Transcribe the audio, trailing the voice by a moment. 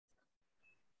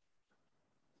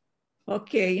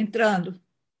Ok, entrando.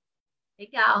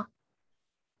 Legal.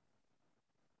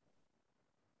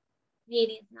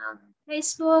 Meetings now no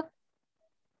Facebook.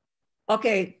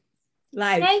 Ok,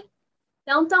 live. Ok?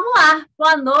 Então, estamos lá.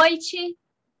 Boa noite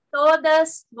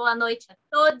todas, boa noite a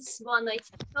todos, boa noite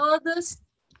a todos.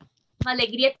 Uma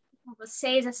alegria estar com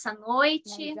vocês essa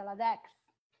noite.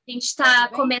 A gente está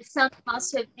começando o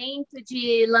nosso evento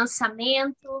de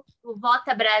lançamento do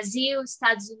Vota Brasil,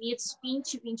 Estados Unidos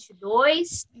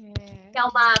 2022, que é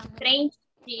uma frente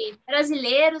de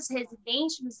brasileiros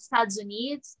residentes nos Estados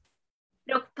Unidos,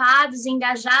 preocupados,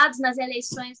 engajados nas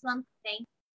eleições do ano que vem.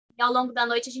 E ao longo da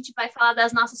noite a gente vai falar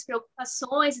das nossas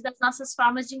preocupações e das nossas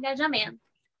formas de engajamento.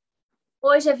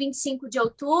 Hoje é 25 de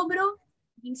outubro,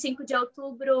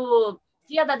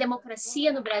 Dia da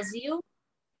Democracia no Brasil,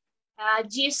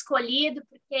 dia escolhido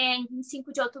porque em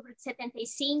 25 de outubro de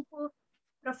 75,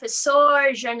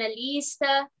 professor,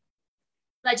 jornalista,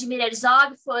 Vladimir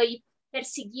Herzog foi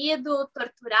perseguido,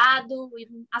 torturado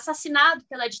e assassinado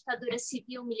pela ditadura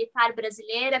civil-militar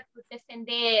brasileira por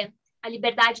defender a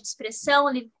liberdade de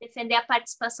expressão, defender a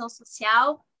participação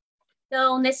social.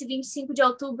 Então, nesse 25 de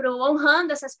outubro,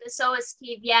 honrando essas pessoas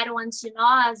que vieram antes de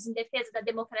nós em defesa da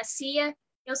democracia,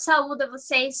 eu saúdo a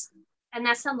vocês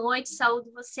nessa noite,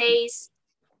 saúdo vocês,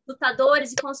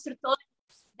 lutadores e construtores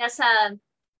dessa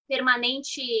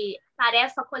permanente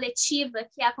tarefa coletiva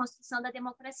que é a construção da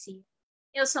democracia.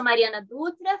 Eu sou Mariana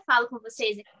Dutra, falo com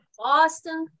vocês aqui em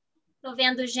Boston, estou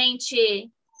vendo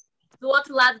gente do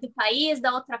outro lado do país,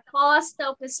 da outra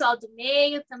costa, o pessoal do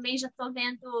meio, também já estou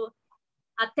vendo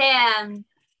até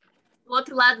do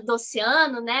outro lado do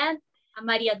oceano, né? A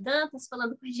Maria Dantas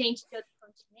falando com a gente de outro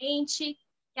continente,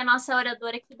 que é a nossa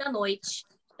oradora aqui da noite.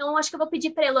 Então, acho que eu vou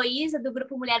pedir para a Heloísa, do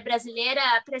Grupo Mulher Brasileira,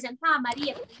 apresentar a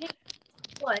Maria para a gente,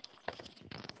 por favor.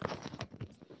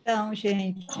 Então,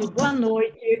 gente, boa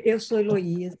noite. Eu sou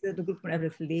Heloísa, do Grupo Mulher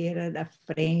Brasileira, da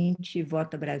Frente,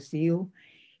 Vota Brasil.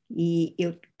 E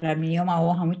para mim é uma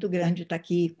honra muito grande estar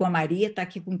aqui com a Maria, estar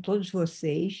aqui com todos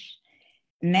vocês,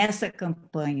 nessa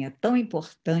campanha tão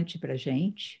importante para a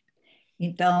gente.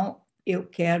 Então, eu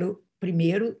quero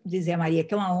primeiro dizer a Maria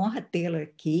que é uma honra tê-la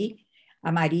aqui.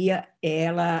 A Maria,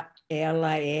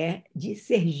 ela é de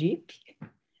Sergipe,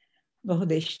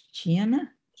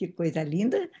 nordestina, que coisa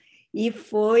linda, e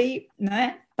foi,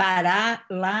 né, parar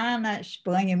lá na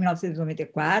Espanha em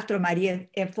 1994. A Maria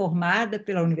é formada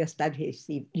pela Universidade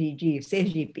de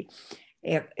Sergipe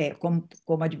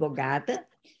como advogada,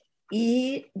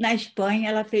 e na Espanha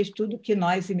ela fez tudo que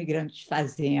nós imigrantes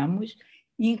fazemos,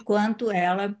 enquanto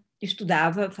ela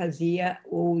estudava, fazia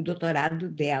o doutorado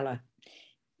dela.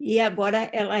 E agora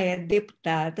ela é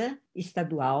deputada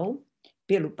estadual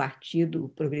pelo Partido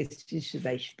Progressista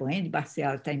da Espanha,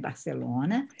 ela está em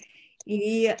Barcelona,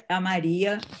 e a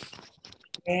Maria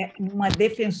é uma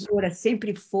defensora,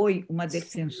 sempre foi uma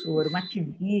defensora, uma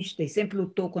ativista, e sempre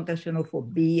lutou contra a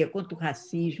xenofobia, contra o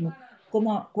racismo,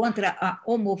 contra a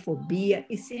homofobia,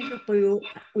 e sempre apoiou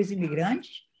os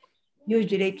imigrantes e os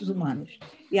direitos humanos.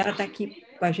 E ela está aqui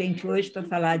com a gente hoje para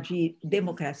falar de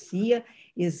democracia,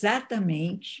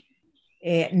 exatamente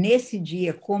nesse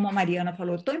dia, como a Mariana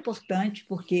falou, tão importante,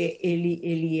 porque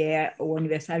ele é o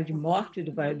aniversário de morte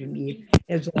do Vladimir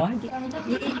Herzog, e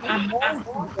a morte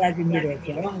do Vladimir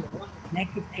Herzog, né,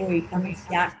 que foi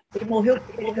anunciado, ele morreu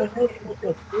por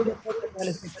tortura poucas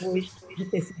horas depois de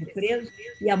ter sido preso,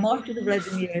 e a morte do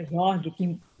Vladimir Herzog, que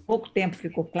em pouco tempo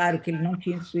ficou claro que ele não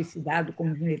tinha se suicidado,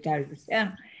 como os militares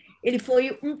disseram, ele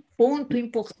foi um ponto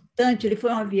importante, ele foi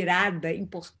uma virada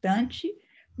importante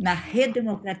na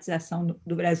redemocratização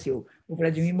do Brasil. O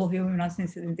Vladimir morreu em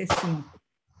 1975.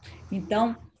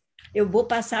 Então, eu vou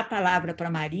passar a palavra para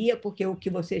a Maria, porque o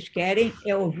que vocês querem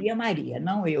é ouvir a Maria,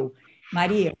 não eu.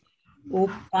 Maria, o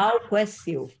palco é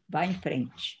seu. Vá em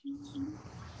frente.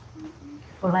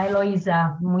 Olá,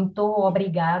 Heloísa. Muito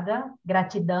obrigada.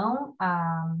 Gratidão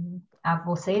a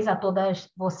vocês, a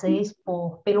todas vocês,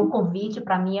 pelo convite.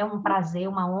 Para mim é um prazer,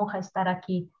 uma honra estar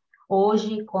aqui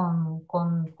hoje com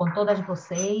todas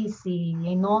vocês e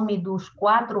em nome dos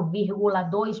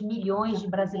 4,2 milhões de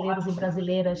brasileiros e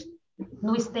brasileiras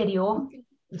no exterior,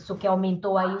 isso que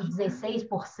aumentou aí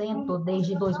 16%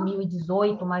 desde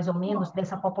 2018, mais ou menos,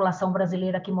 dessa população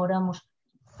brasileira que moramos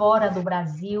fora do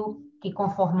Brasil, que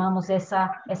conformamos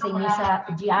essa imensa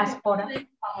diáspora.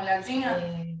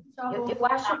 Eu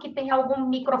acho que tem algum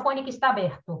microfone que está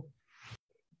aberto.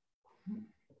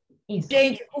 Isso.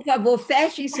 Gente, por favor,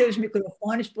 fechem seus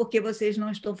microfones, porque vocês não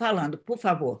estão falando, por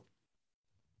favor.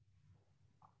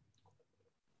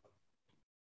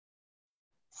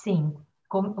 Sim,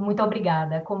 muito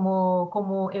obrigada.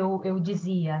 Como eu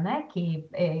dizia, né, que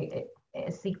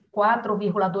esse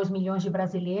 4,2 milhões de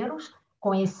brasileiros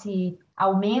com esse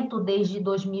aumento desde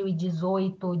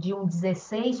 2018 de um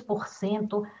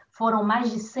 16%, foram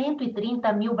mais de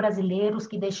 130 mil brasileiros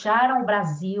que deixaram o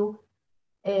Brasil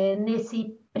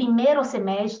nesse primeiro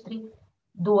semestre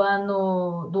do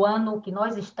ano que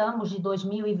nós estamos, de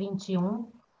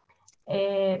 2021,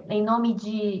 em nome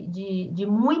de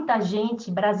muita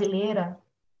gente brasileira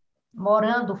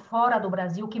morando fora do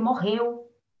Brasil, que morreu,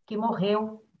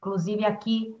 inclusive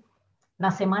aqui, na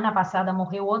semana passada,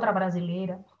 morreu outra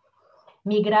brasileira.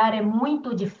 Migrar é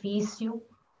muito difícil,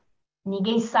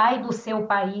 ninguém sai do seu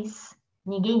país,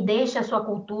 ninguém deixa a sua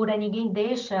cultura, ninguém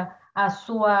deixa a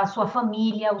sua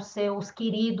família, os seus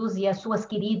queridos e as suas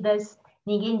queridas,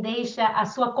 ninguém deixa a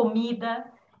sua comida,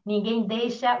 ninguém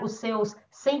deixa os seus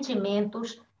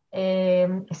sentimentos,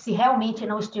 se realmente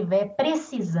não estiver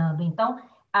precisando. Então,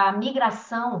 a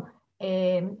migração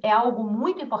é algo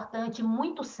muito importante,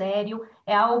 muito sério,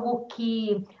 é algo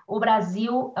que o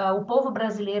Brasil, o povo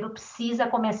brasileiro precisa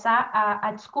começar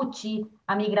a discutir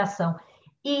a migração.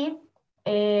 E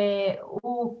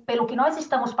pelo que nós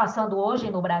estamos passando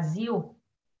hoje no Brasil,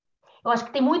 eu acho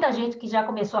que tem muita gente que já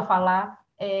começou a falar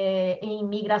em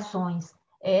migrações.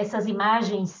 Essas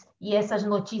imagens e essas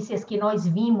notícias que nós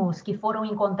vimos, que foram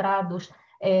encontrados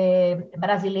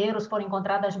brasileiros, foram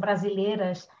encontradas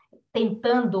brasileiras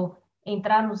tentando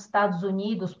entrar nos Estados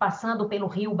Unidos, passando pelo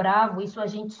Rio Bravo, isso a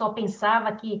gente só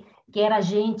pensava que era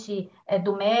gente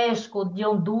do México, de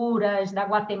Honduras, da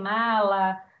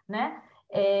Guatemala, né?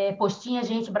 Pois tinha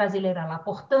gente brasileira lá.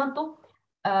 Portanto,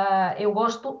 eu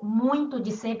gosto muito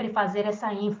de sempre fazer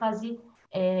essa ênfase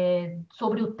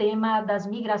sobre o tema das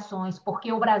migrações,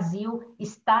 porque o Brasil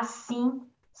está, sim,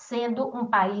 sendo um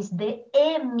país de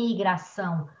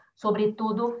emigração,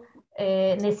 sobretudo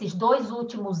nesses 2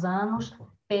 últimos anos,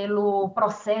 pelo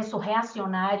processo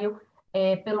reacionário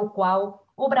pelo qual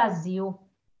o Brasil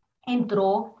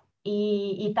entrou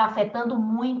e está afetando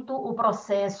muito o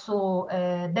processo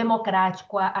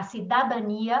democrático, a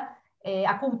cidadania,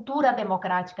 a cultura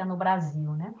democrática no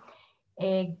Brasil, né?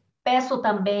 Peço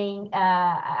também,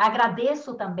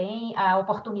 agradeço também a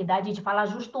oportunidade de falar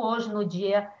justo hoje, no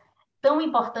dia tão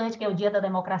importante que é o Dia da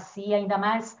Democracia, ainda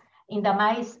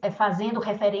mais fazendo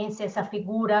referência a essa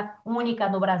figura única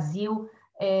no Brasil,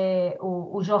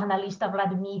 o jornalista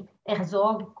Vladimir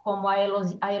Herzog, como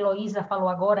a Heloísa falou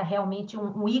agora, realmente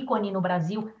um ícone no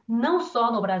Brasil, não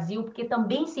só no Brasil, porque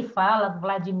também se fala do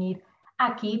Vladimir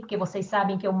aqui, porque vocês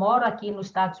sabem que eu moro aqui no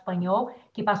Estado espanhol,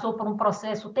 que passou por um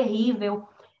processo terrível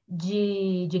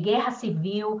de guerra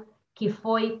civil, que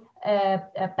foi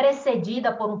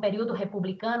precedida por um período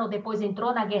republicano, depois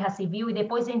entrou na guerra civil e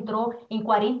depois entrou em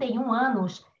 41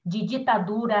 anos de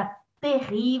ditadura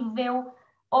terrível,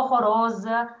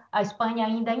 horrorosa. A Espanha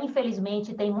ainda,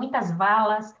 infelizmente, tem muitas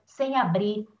valas sem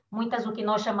abrir, muitas o que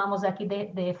nós chamamos aqui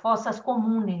de fossas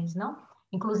comunes, não?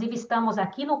 Inclusive, estamos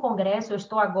aqui no Congresso, eu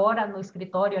estou agora no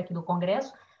escritório aqui do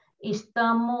Congresso,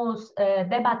 estamos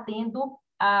debatendo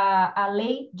a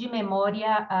lei de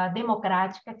memória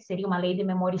democrática, que seria uma lei de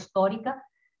memória histórica,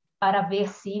 para ver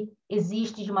se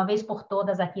existe, de uma vez por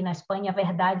todas, aqui na Espanha,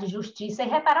 verdade, justiça e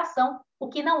reparação, o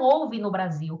que não houve no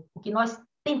Brasil, o que nós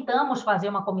tentamos fazer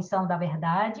uma comissão da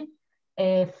verdade,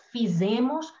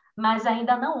 fizemos, mas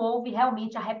ainda não houve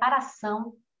realmente a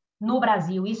reparação no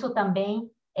Brasil. Isso também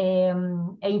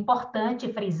é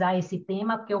importante frisar esse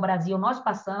tema, porque o Brasil, nós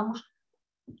passamos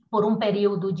por um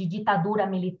período de ditadura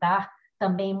militar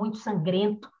também muito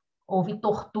sangrento, houve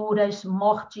torturas,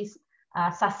 mortes,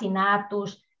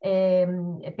 assassinatos,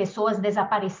 pessoas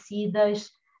desaparecidas,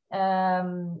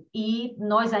 e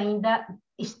nós ainda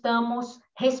estamos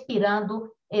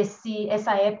respirando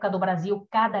essa época do Brasil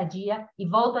cada dia, e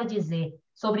volto a dizer,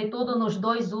 sobretudo nos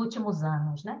 2 últimos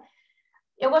anos, né?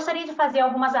 Eu gostaria de fazer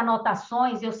algumas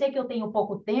anotações, eu sei que eu tenho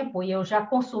pouco tempo e eu já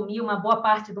consumi uma boa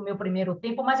parte do meu primeiro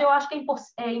tempo, mas eu acho que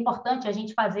é importante a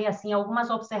gente fazer assim, algumas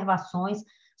observações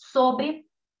sobre,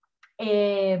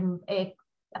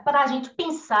 para a gente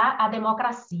pensar a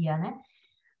democracia, né?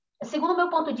 Segundo o meu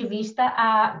ponto de vista,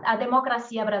 a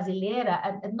democracia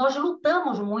brasileira, nós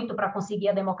lutamos muito para conseguir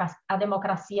a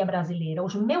democracia brasileira.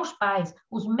 Os meus pais,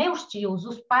 os meus tios,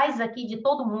 os pais aqui de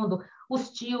todo mundo,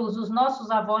 os tios, os nossos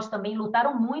avós também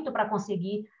lutaram muito para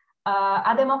conseguir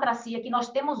a democracia que nós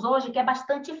temos hoje, que é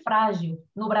bastante frágil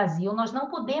no Brasil. Nós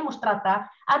não podemos tratar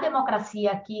a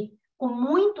democracia aqui com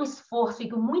muito esforço e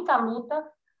com muita luta,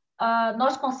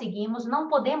 nós conseguimos, não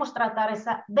podemos tratar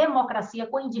essa democracia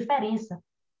com indiferença,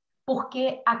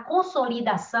 porque a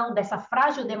consolidação dessa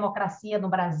frágil democracia no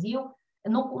Brasil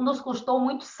nos custou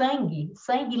muito sangue,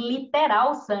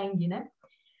 literal sangue, né?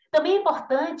 Também é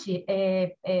importante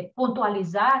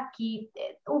pontualizar que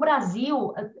o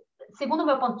Brasil segundo o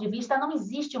meu ponto de vista, não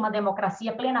existe uma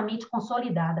democracia plenamente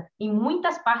consolidada em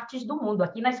muitas partes do mundo.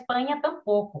 Aqui na Espanha,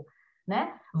 tampouco,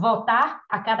 né? Votar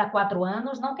a cada 4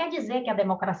 anos não quer dizer que a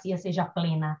democracia seja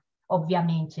plena,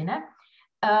 obviamente, né?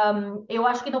 Eu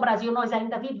acho que no Brasil nós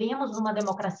ainda vivemos numa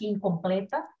democracia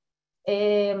incompleta.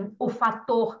 O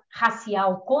fator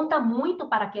racial conta muito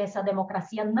para que essa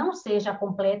democracia não seja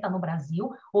completa no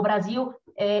Brasil. O Brasil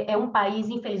é um país,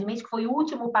 infelizmente, que foi o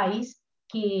último país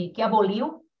que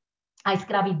aboliu a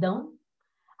escravidão.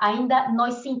 Ainda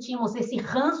nós sentimos esse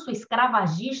ranço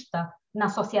escravagista na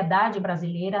sociedade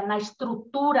brasileira, nas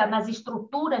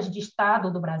estruturas de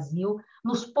Estado do Brasil,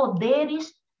 nos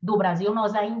poderes do Brasil.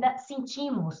 Nós ainda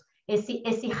sentimos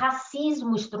esse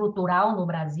racismo estrutural no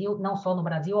Brasil, não só no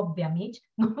Brasil, obviamente,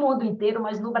 no mundo inteiro,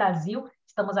 mas no Brasil,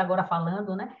 estamos agora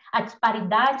falando, né? A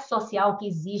disparidade social que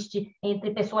existe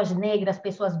entre pessoas negras,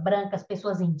 pessoas brancas,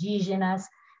 pessoas indígenas,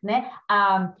 né?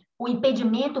 O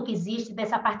impedimento que existe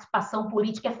dessa participação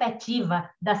política efetiva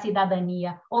da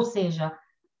cidadania, ou seja,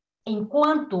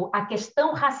 enquanto a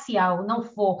questão racial não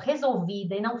for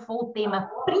resolvida e não for o tema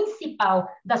principal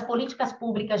das políticas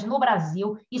públicas no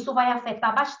Brasil, isso vai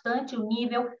afetar bastante o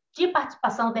nível de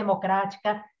participação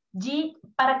democrática,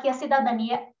 para que a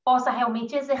cidadania possa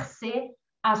realmente exercer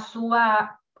a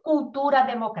sua cultura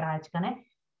democrática, né?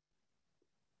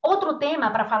 Outro tema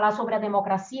para falar sobre a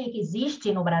democracia que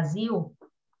existe no Brasil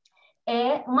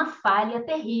é uma falha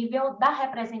terrível da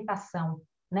representação,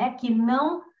 né? Que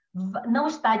não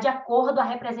está de acordo a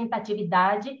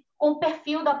representatividade com o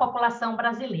perfil da população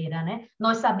brasileira, né?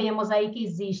 Nós sabemos aí que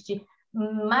existe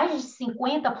mais de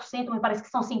 50%, me parece que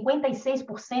são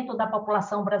 56% da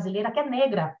população brasileira que é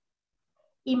negra,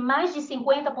 e mais de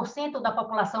 50% da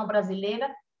população brasileira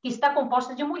que está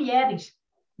composta de mulheres,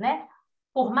 né?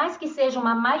 Por mais que seja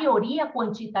uma maioria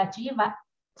quantitativa,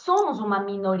 somos uma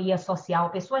minoria social,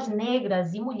 pessoas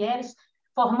negras e mulheres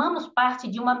formamos parte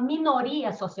de uma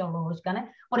minoria sociológica, né?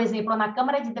 Por exemplo, na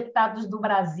Câmara de Deputados do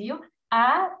Brasil,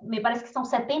 me parece que são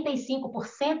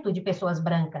 75% de pessoas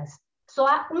brancas. Só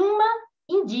há uma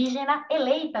indígena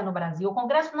eleita no Brasil. O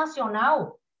Congresso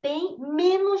Nacional tem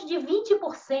menos de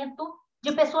 20%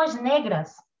 de pessoas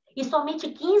negras e somente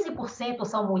 15%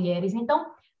 são mulheres.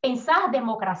 Então, pensar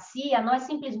democracia não é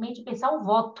simplesmente pensar o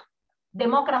voto.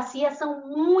 Democracia são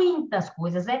muitas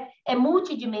coisas, é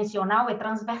multidimensional, é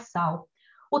transversal.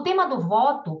 O tema do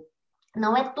voto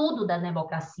não é tudo da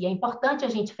democracia, é importante a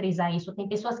gente frisar isso. Tem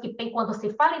pessoas que, quando se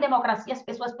fala em democracia, as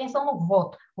pessoas pensam no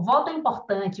voto. O voto é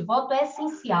importante, o voto é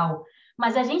essencial,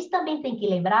 mas a gente também tem que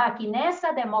lembrar que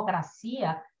nessa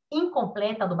democracia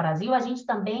incompleta do Brasil, a gente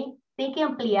também tem que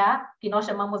ampliar, que nós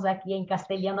chamamos aqui em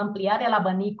castelhano, ampliar el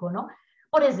abanico, não?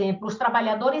 Por exemplo, os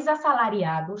trabalhadores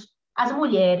assalariados, as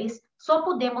mulheres, só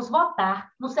podemos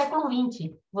votar no século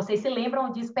XX. Vocês se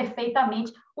lembram disso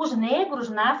perfeitamente. Os negros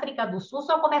na África do Sul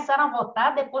só começaram a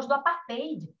votar depois do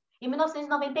apartheid, em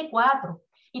 1994.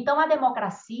 Então, a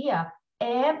democracia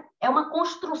é uma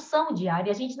construção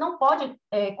diária. A gente não pode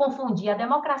confundir a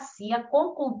democracia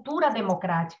com cultura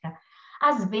democrática.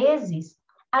 Às vezes,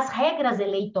 as regras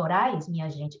eleitorais, minha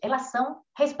gente, elas são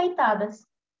respeitadas.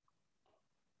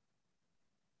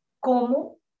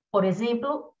 Como, por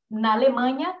exemplo, na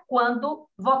Alemanha, quando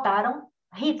votaram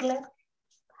Hitler.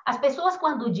 As pessoas,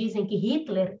 quando dizem que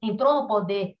Hitler entrou no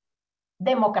poder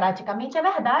democraticamente, é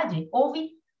verdade.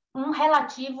 Houve um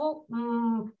relativo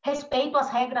respeito às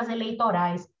regras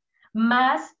eleitorais,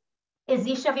 mas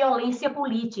existe a violência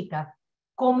política.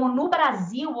 Como no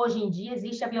Brasil, hoje em dia,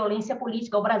 existe a violência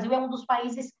política. O Brasil é um dos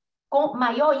países com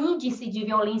maior índice de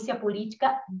violência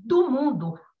política do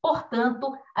mundo.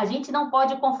 Portanto, a gente não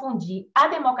pode confundir a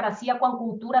democracia com a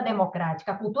cultura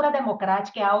democrática. A cultura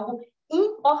democrática é algo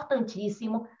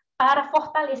importantíssimo para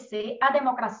fortalecer a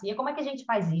democracia. Como é que a gente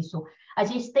faz isso? A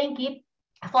gente tem que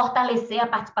fortalecer a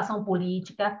participação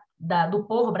política do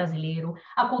povo brasileiro,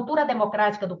 a cultura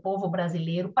democrática do povo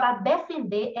brasileiro, para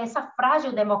defender essa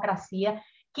frágil democracia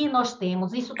que nós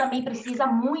temos. Isso também precisa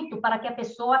muito para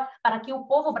que o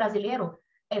povo brasileiro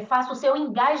faça o seu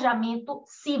engajamento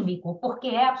cívico, porque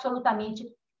é absolutamente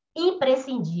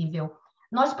imprescindível.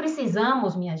 Nós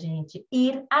precisamos, minha gente,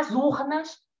 ir às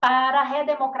urnas para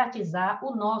redemocratizar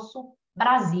o nosso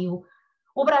Brasil.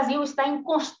 O Brasil está em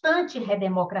constante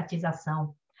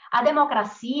redemocratização. A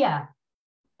democracia,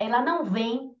 ela não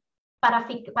vem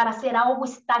para ser algo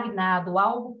estagnado,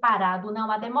 algo parado.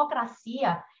 Não, a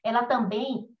democracia, ela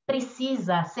também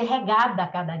precisa ser regada a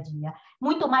cada dia.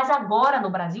 Muito mais agora no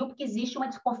Brasil, porque existe uma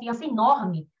desconfiança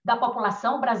enorme da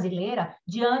população brasileira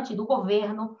diante do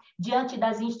governo, diante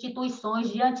das instituições,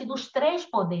 diante dos 3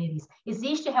 poderes.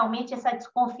 Existe realmente essa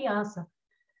desconfiança.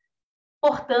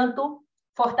 Portanto,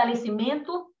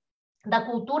 fortalecimento da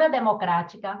cultura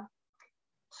democrática,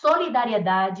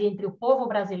 solidariedade entre o povo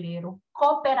brasileiro,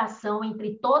 cooperação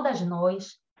entre todas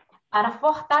nós, para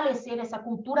fortalecer essa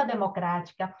cultura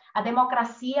democrática, a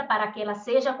democracia para que ela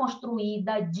seja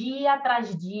construída dia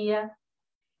atrás dia.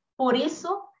 Por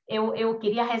isso, eu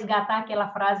queria resgatar aquela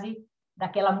frase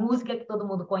daquela música que todo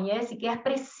mundo conhece, que é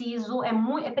preciso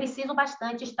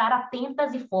bastante estar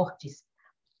atentas e fortes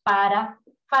para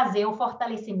fazer o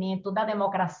fortalecimento da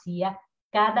democracia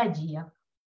cada dia.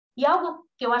 E algo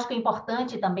que eu acho que é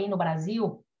importante também no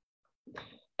Brasil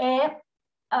é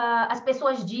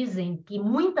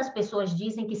muitas pessoas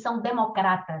dizem que são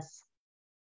democratas.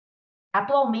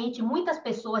 Atualmente, muitas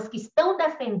pessoas que estão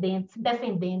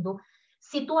defendendo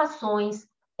situações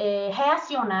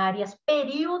reacionárias,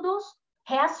 períodos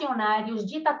reacionários,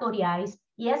 ditatoriais,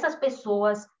 e essas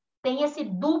pessoas têm esse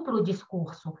duplo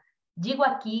discurso. Digo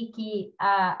aqui que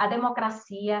a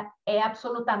democracia é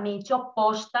absolutamente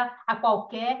oposta a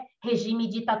qualquer regime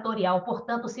ditatorial.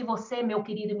 Portanto, se você, meu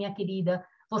querido e minha querida,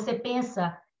 você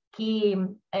pensa que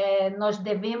nós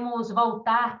devemos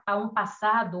voltar a um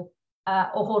passado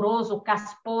horroroso,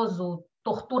 casposo,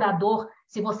 torturador,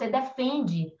 se você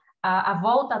defende a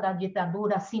volta da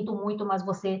ditadura, sinto muito, mas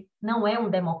você não é um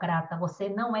democrata, você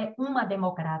não é uma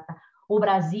democrata. O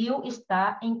Brasil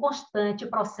está em constante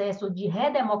processo de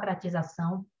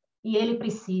redemocratização e ele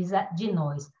precisa de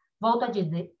nós. Volto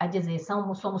a dizer,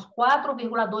 somos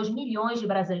 4,2 milhões de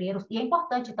brasileiros, e é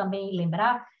importante também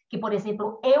lembrar que, por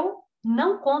exemplo, eu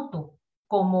não conto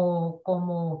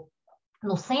como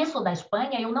no censo da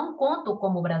Espanha, eu não conto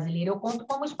como brasileira, eu conto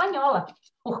como espanhola,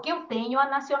 porque eu tenho a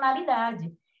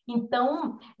nacionalidade.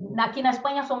 Então, aqui na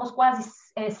Espanha somos quase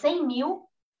 100 mil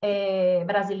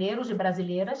brasileiros e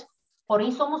brasileiras,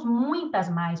 porém somos muitas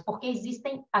mais, porque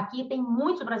aqui tem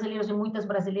muitos brasileiros e muitas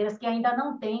brasileiras que ainda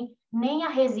não têm nem a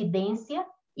residência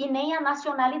e nem a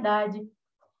nacionalidade.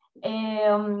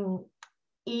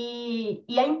 E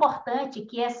é importante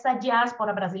que essa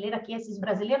diáspora brasileira, que esses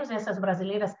brasileiros e essas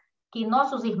brasileiras, que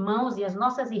nossos irmãos e as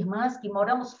nossas irmãs que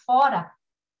moramos fora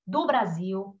do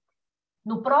Brasil,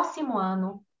 no próximo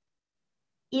ano,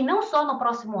 e não só no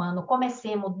próximo ano,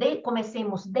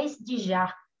 comecemos desde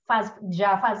já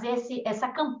fazer essa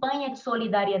campanha de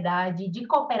solidariedade, de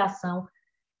cooperação,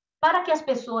 para que as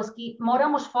pessoas que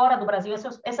moramos fora do Brasil,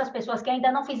 essas pessoas que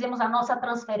ainda não fizemos a nossa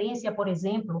transferência, por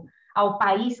exemplo, ao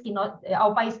país que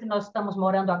nós estamos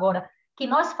morando agora, que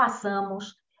nós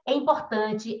façamos. É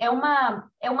importante, é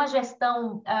uma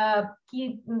gestão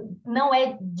que não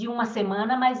é de uma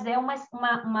semana, mas é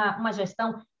uma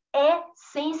gestão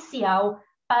essencial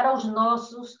para os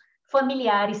nossos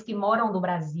familiares que moram no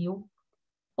Brasil,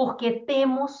 porque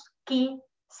temos que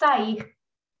sair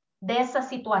dessa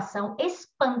situação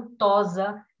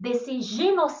espantosa, desse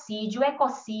genocídio,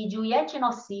 ecocídio e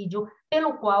etnocídio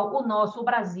pelo qual o nosso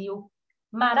Brasil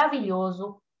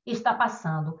maravilhoso está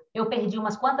passando. Eu perdi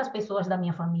umas quantas pessoas da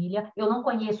minha família, eu não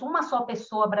conheço uma só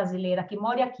pessoa brasileira que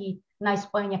more aqui na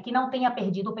Espanha que não tenha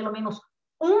perdido pelo menos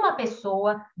uma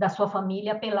pessoa da sua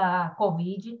família pela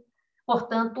Covid.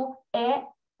 Portanto, é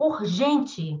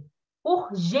urgente,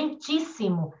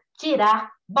 urgentíssimo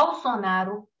tirar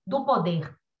Bolsonaro do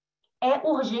poder. É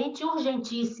urgente,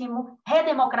 urgentíssimo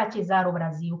redemocratizar o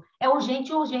Brasil. É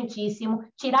urgente, urgentíssimo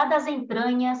tirar das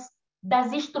entranhas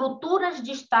das estruturas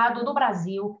de Estado do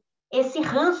Brasil esse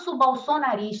ranço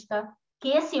bolsonarista que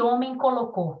esse homem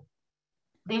colocou.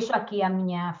 Deixo aqui a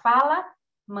minha fala,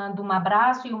 mando um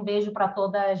abraço e um beijo para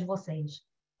todas vocês.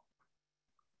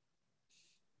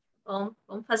 Bom,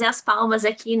 vamos fazer as palmas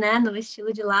aqui, né, no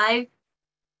estilo de live.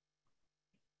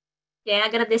 É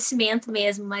agradecimento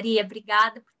mesmo, Maria.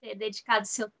 Obrigada por ter dedicado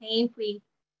seu tempo e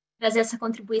trazer essa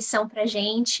contribuição para a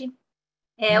gente.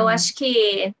 Eu acho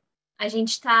que a gente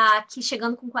está aqui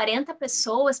chegando com 40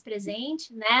 pessoas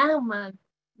presentes, né?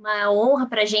 Uma honra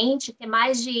para a gente ter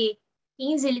mais de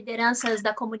 15 lideranças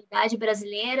da comunidade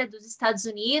brasileira dos Estados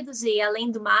Unidos e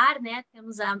além do mar, né?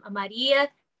 Temos a Maria,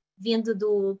 vindo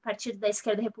do Partido da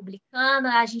Esquerda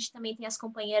Republicana. A gente também tem as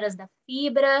companheiras da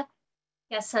Fibra,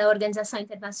 que é essa organização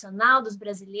internacional dos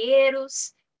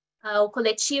brasileiros, o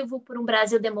Coletivo por um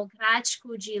Brasil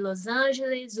Democrático de Los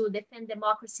Angeles, o Defend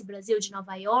Democracy Brasil de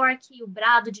Nova York, o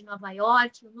Brado de Nova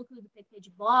York, o Núcleo do PT de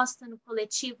Boston, o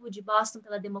Coletivo de Boston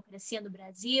pela Democracia no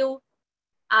Brasil,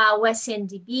 o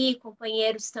SNDB,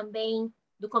 companheiros também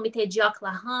do Comitê de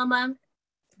Oklahoma,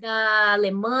 da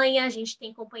Alemanha, a gente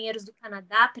tem companheiros do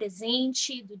Canadá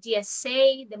presente, do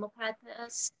DSA,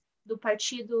 democratas do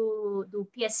partido do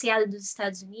PSL dos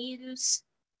Estados Unidos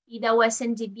e da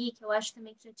USNDB, que eu acho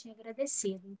também que já tinha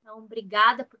agradecido. Então,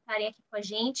 obrigada por estarem aqui com a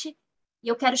gente. E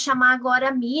eu quero chamar agora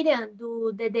a Miriam,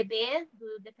 do DDB,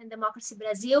 do Defend Democracy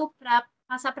Brasil, para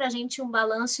passar para a gente um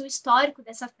balanço histórico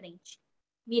dessa frente.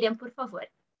 Miriam, por favor.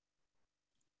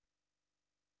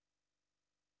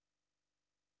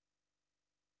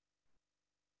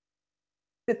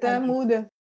 Você está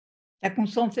muda. Está com o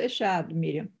som fechado,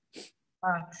 Miriam.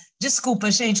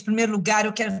 Desculpa, gente. Em primeiro lugar,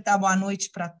 eu quero dar boa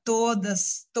noite para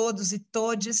todas, todos e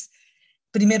todes.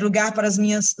 Em primeiro lugar, para os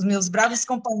meus bravos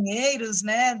companheiros,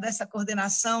 né, dessa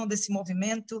coordenação, desse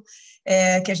movimento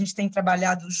que a gente tem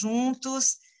trabalhado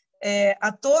juntos.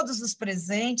 A todos os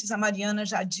presentes, a Mariana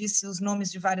já disse os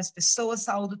nomes de várias pessoas,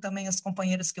 saúdo também as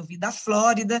companheiras que eu vi da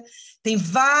Flórida. Tem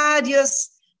vários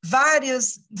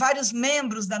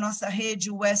membros da nossa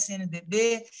rede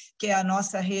USNDB, que é a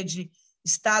nossa rede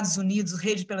Estados Unidos,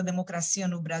 Rede pela Democracia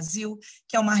no Brasil,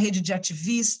 que é uma rede de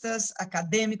ativistas,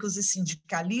 acadêmicos e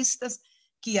sindicalistas,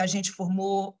 que a gente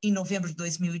formou em novembro de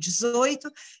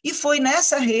 2018, e foi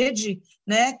nessa rede,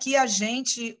 né, que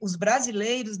os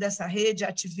brasileiros dessa rede,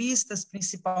 ativistas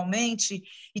principalmente,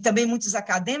 e também muitos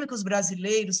acadêmicos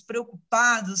brasileiros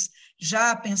preocupados,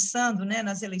 já pensando, né,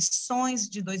 nas eleições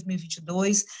de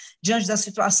 2022, diante da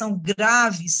situação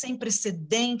grave, sem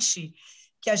precedente,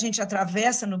 que a gente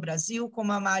atravessa no Brasil,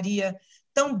 como a Maria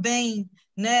tão bem,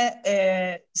 né,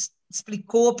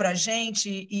 explicou para a gente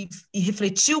e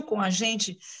refletiu com a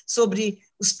gente sobre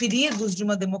os perigos de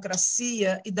uma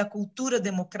democracia e da cultura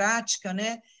democrática,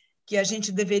 né, que a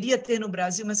gente deveria ter no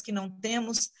Brasil, mas que não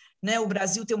temos, né? O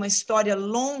Brasil tem uma história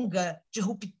longa de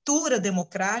ruptura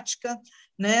democrática,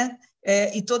 né?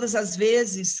 E todas as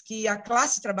vezes que a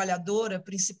classe trabalhadora,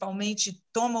 principalmente,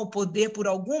 toma o poder por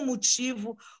algum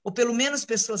motivo, ou pelo menos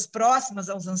pessoas próximas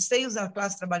aos anseios da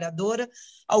classe trabalhadora,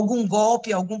 algum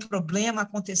golpe, algum problema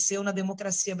aconteceu na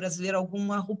democracia brasileira,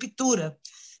 alguma ruptura,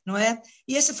 não é?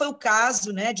 E esse foi o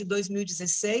caso, né, de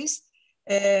 2016,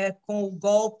 com o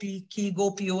golpe que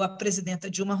golpeou a presidenta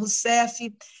Dilma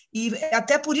Rousseff, e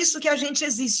até por isso que a gente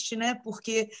existe, né?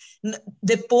 Porque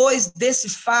depois desse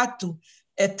fato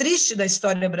triste da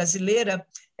história brasileira,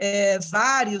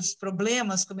 vários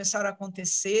problemas começaram a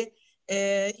acontecer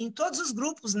em todos os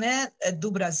grupos, né,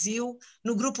 do Brasil,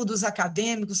 no grupo dos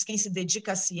acadêmicos, quem se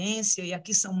dedica à ciência, e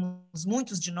aqui somos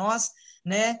muitos de nós,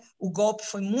 né? O golpe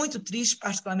foi muito triste,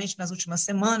 particularmente nas últimas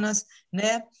semanas,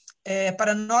 né?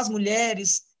 Para nós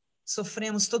mulheres,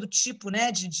 sofremos todo tipo,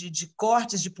 né, de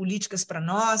cortes de políticas para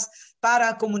nós, para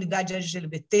a comunidade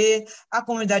LGBT, a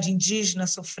comunidade indígena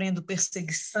sofrendo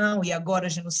perseguição e agora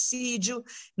genocídio,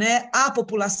 né, a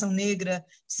população negra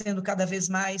sendo cada vez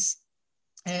mais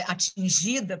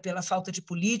atingida pela falta de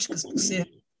políticas, por ser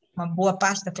uma boa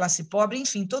parte da classe pobre,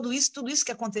 enfim, tudo isso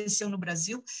que aconteceu no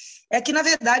Brasil que, na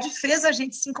verdade, fez a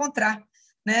gente se encontrar,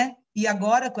 né? E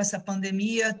agora, com essa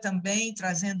pandemia, também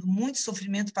trazendo muito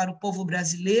sofrimento para o povo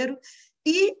brasileiro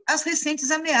e as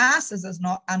recentes ameaças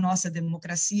à nossa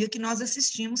democracia que nós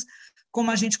assistimos,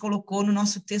 como a gente colocou no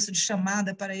nosso texto de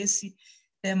chamada para esse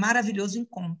maravilhoso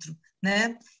encontro,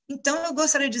 né? Então, eu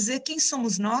gostaria de dizer quem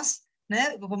somos nós,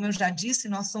 né? Como eu já disse,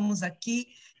 nós somos aqui,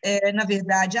 na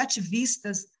verdade,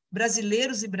 ativistas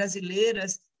brasileiros e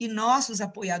brasileiras e nossos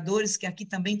apoiadores, que aqui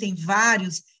também tem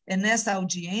vários nessa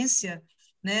audiência,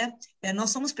 né? Nós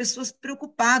somos pessoas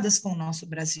preocupadas com o nosso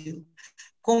Brasil.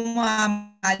 Como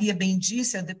a Maria bem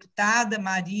disse, a deputada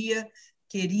Maria,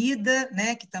 querida,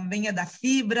 né, que também é da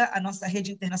Fibra, a nossa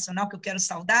rede internacional, que eu quero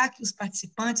saudar, que os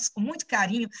participantes, com muito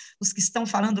carinho, os que estão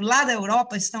falando lá da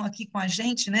Europa, estão aqui com a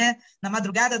gente, né, na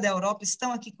madrugada da Europa,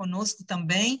 estão aqui conosco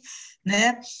também,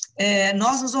 né?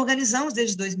 Nós nos organizamos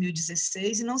desde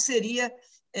 2016 e não seria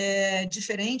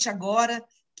diferente agora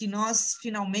que nós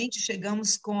finalmente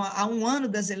chegamos a um ano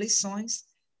das eleições,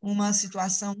 uma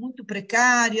situação muito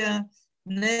precária,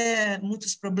 né,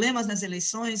 muitos problemas nas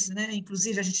eleições, né,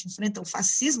 inclusive a gente enfrenta o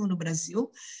fascismo no Brasil,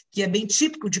 que é bem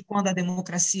típico de quando a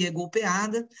democracia é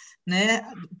golpeada, né,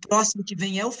 o próximo que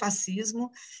vem é o fascismo.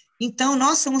 Então,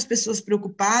 nós somos pessoas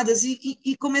preocupadas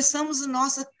e começamos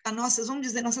vamos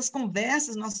dizer, nossas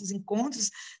conversas, nossos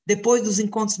encontros, depois dos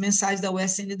encontros mensais da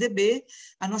USNDB.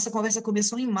 A nossa conversa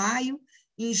começou em maio.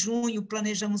 Em junho,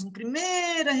 planejamos uma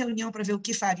primeira reunião para ver o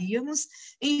que faríamos.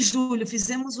 Em julho,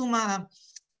 fizemos uma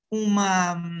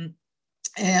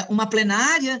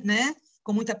plenária, né,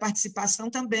 com muita participação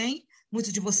também,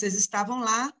 muitos de vocês estavam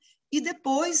lá, e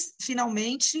depois,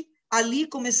 finalmente, ali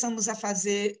começamos a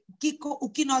fazer o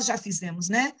que nós já fizemos,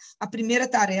 né? A primeira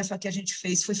tarefa que a gente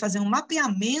fez foi fazer um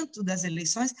mapeamento das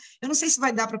eleições. Eu não sei se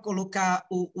vai dar para colocar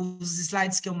os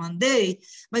slides que eu mandei,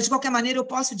 mas, de qualquer maneira, eu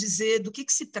posso dizer do que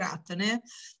se trata, né?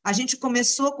 A gente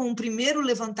começou com um primeiro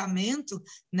levantamento,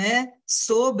 né,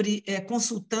 sobre,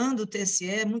 consultando o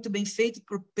TSE, muito bem feito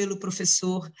pelo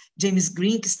professor James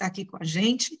Green, que está aqui com a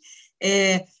gente,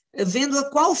 vendo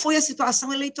qual foi a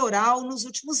situação eleitoral nos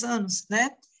últimos anos,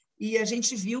 né? E a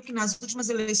gente viu que nas últimas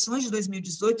eleições de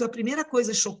 2018, a primeira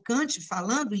coisa chocante,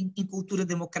 falando em cultura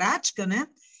democrática, né,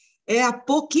 é a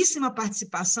pouquíssima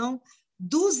participação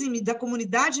da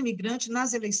comunidade imigrante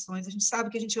nas eleições. A gente sabe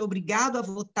que a gente é obrigado a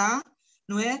votar,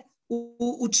 não é?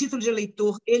 O título de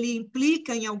eleitor, ele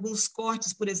implica em alguns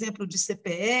cortes, por exemplo, de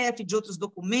CPF, de outros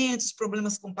documentos,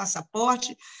 problemas com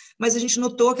passaporte, mas a gente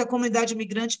notou que a comunidade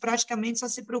imigrante praticamente só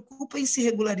se preocupa em se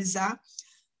regularizar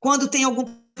quando tem algum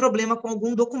problema com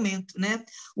algum documento, né?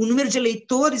 O número de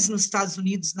eleitores nos Estados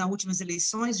Unidos nas últimas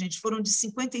eleições, gente, foram de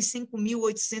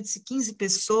 55.815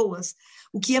 pessoas,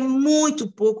 o que é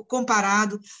muito pouco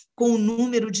comparado com o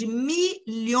número de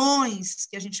milhões,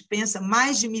 que a gente pensa,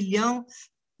 mais de 1 milhão,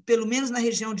 pelo menos na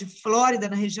região de Flórida,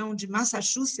 na região de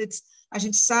Massachusetts, a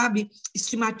gente sabe,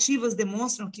 estimativas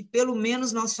demonstram que pelo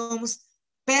menos nós somos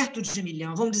perto de 1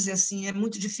 milhão, vamos dizer assim, é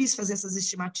muito difícil fazer essas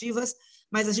estimativas,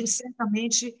 mas a gente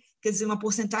certamente, quer dizer, uma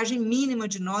porcentagem mínima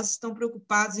de nós estão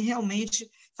preocupados em realmente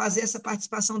fazer essa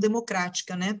participação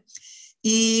democrática, né?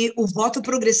 E o voto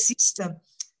progressista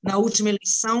na última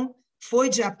eleição foi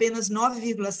de apenas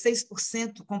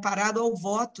 9,6% comparado ao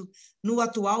voto no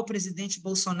atual presidente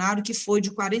Bolsonaro, que foi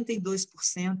de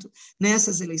 42%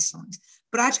 nessas eleições.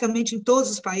 Praticamente em todos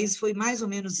os países foi mais ou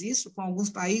menos isso, com alguns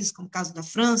países, como o caso da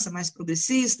França, mais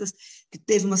progressistas, que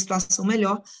teve uma situação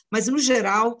melhor, mas, no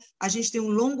geral, a gente tem um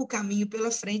longo caminho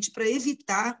pela frente para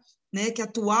evitar, né, que a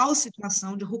atual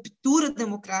situação de ruptura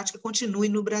democrática continue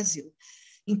no Brasil.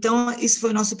 Então, isso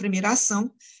foi a nossa primeira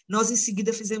ação. Nós, em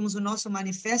seguida, fizemos o nosso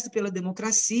Manifesto pela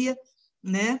Democracia,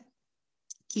 né,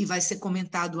 que vai ser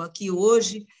comentado aqui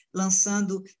hoje,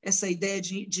 lançando essa ideia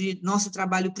de nosso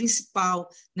trabalho principal,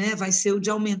 né, vai ser o de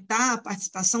aumentar a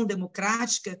participação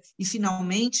democrática e,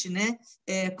 finalmente, né,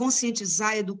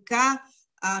 conscientizar, educar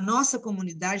a nossa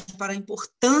comunidade para a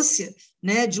importância,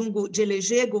 né, de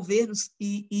eleger governos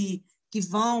e que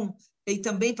vão, e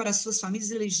também para as suas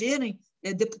famílias, elegerem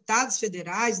deputados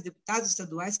federais, deputados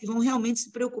estaduais, que vão realmente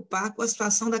se preocupar com a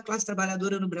situação da classe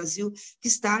trabalhadora no Brasil, que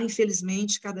está,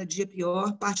 infelizmente, cada dia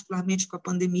pior, particularmente com a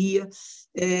pandemia,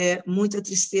 muita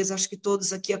tristeza, acho que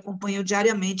todos aqui acompanham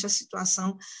diariamente a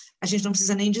situação, a gente não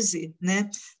precisa nem dizer, né?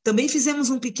 Também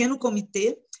fizemos um pequeno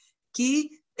comitê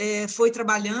que foi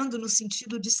trabalhando no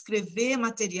sentido de escrever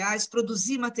materiais,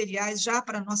 produzir materiais já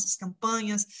para nossas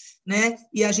campanhas, né?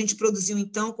 E a gente produziu,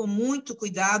 então, com muito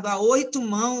cuidado, a 8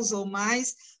 mãos ou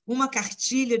mais, uma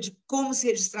cartilha de como se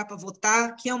registrar para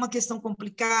votar, que é uma questão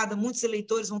complicada, muitos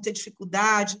eleitores vão ter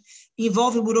dificuldade,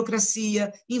 envolve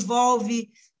burocracia, envolve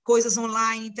coisas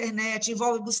online, internet,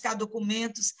 envolve buscar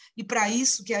documentos, e para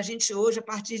isso que a gente hoje, a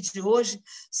partir de hoje,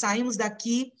 saímos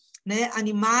daqui, né,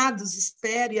 animados,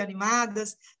 espero, e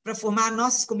animadas, para formar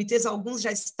nossos comitês, alguns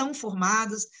já estão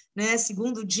formados, né,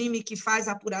 segundo o Jimmy, que faz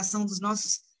a apuração dos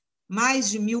nossos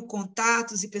mais de 1.000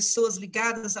 contatos e pessoas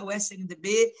ligadas ao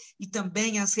SNDB e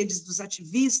também às redes dos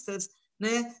ativistas,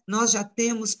 né, nós já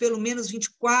temos pelo menos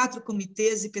 24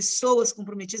 comitês e pessoas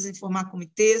comprometidas em formar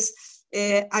comitês,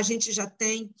 a gente já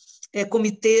tem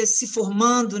comitês se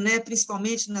formando, né,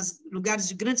 principalmente nos lugares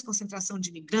de grande concentração de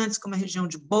imigrantes, como a região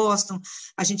de Boston,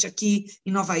 a gente aqui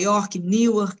em Nova York,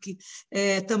 Newark,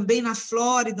 também na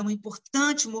Flórida, um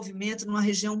importante movimento numa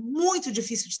região muito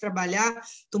difícil de trabalhar.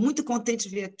 Estou muito contente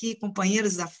de ver aqui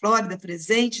companheiros da Flórida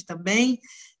presente também,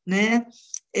 né?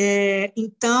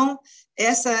 Então,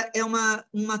 essa é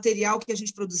um material que a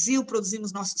gente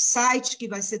produzimos nosso site, que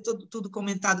vai ser tudo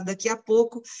comentado daqui a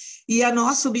pouco, e o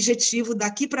nosso objetivo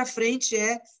daqui para frente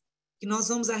é que nós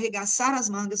vamos arregaçar as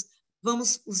mangas,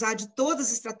 vamos usar de todas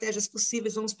as estratégias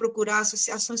possíveis, vamos procurar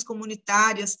associações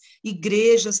comunitárias,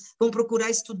 igrejas, vamos procurar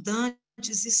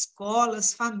estudantes,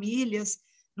 escolas, famílias,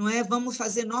 não é? Vamos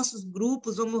fazer nossos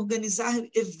grupos, vamos organizar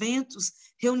eventos,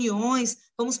 reuniões,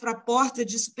 vamos para a porta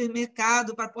de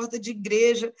supermercado, para a porta de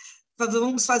igreja,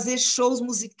 vamos fazer shows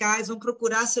musicais, vamos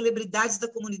procurar celebridades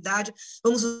da comunidade,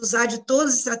 vamos usar de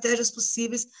todas as estratégias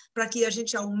possíveis para que a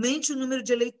gente aumente o número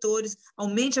de eleitores,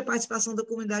 aumente a participação da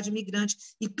comunidade imigrante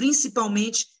e,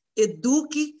 principalmente,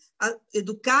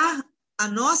 educar a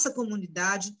nossa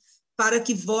comunidade para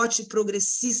que vote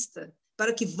progressista,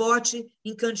 para que vote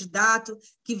em candidato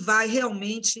que vai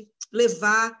realmente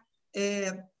levar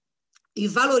e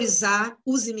valorizar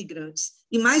os imigrantes.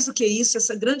 E mais do que isso,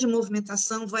 essa grande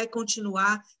movimentação vai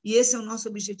continuar, e esse é o nosso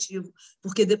objetivo,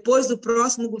 porque depois do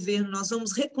próximo governo nós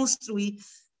vamos reconstruir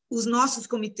os nossos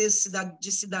comitês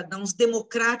de cidadãos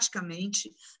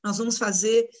democraticamente, nós vamos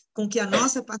fazer com que a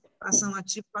nossa participação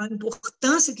ativa, a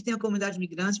importância que tem a comunidade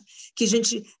migrante, que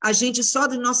a gente só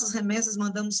de nossas remessas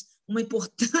mandamos uma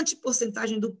importante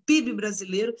porcentagem do PIB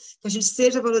brasileiro, que a gente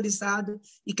seja valorizado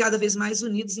e cada vez mais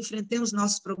unidos, enfrentemos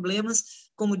nossos problemas.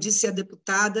 Como disse a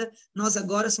deputada, nós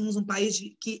agora somos um país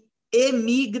que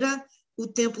emigra o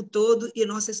tempo todo e a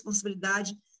nossa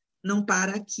responsabilidade não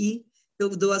para aqui. Eu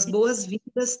dou as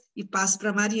boas-vindas e passo para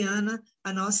a Mariana,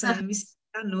 a nossa MC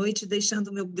da noite, deixando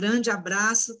o meu grande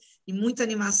abraço e muita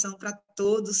animação para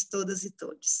todos, todas e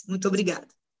todos. Muito obrigada.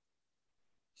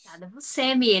 Obrigada a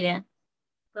você, Miriam.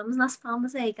 Vamos nas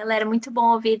palmas aí, galera. Muito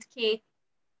bom ouvir que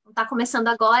não está começando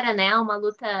agora, né? Uma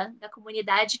luta da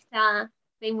comunidade que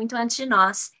vem muito antes de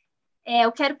nós.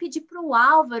 Eu quero pedir para o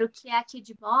Álvaro, que é aqui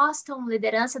de Boston,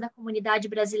 liderança da comunidade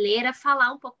brasileira,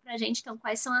 falar um pouco para a gente, então,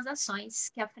 quais são as ações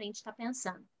que a Frente está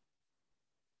pensando.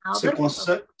 Álvaro,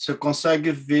 você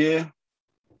consegue ver?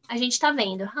 A gente está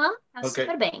vendo, tá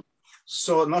super bem.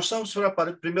 Nós estamos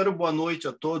preparando. Primeiro, boa noite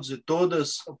a todos e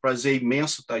todas. É um prazer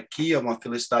imenso estar aqui. É uma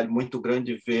felicidade muito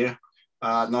grande ver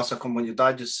a nossa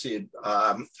comunidade se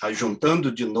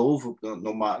ajuntando de novo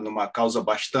numa causa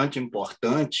bastante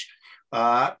importante.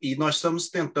 E nós estamos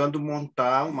tentando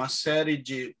montar uma série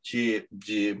de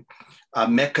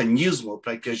mecanismos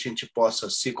para que a gente possa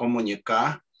se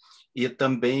comunicar e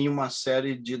também uma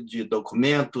série de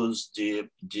documentos, de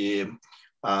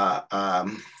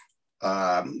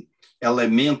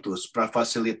elementos para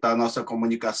facilitar a nossa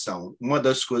comunicação. Uma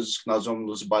das coisas que nós vamos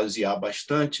nos basear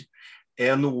bastante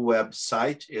é no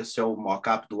website. Esse é o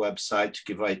mock-up do website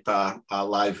que vai estar a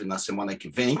live na semana que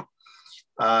vem.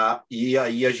 E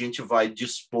aí a gente vai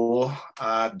dispor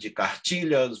de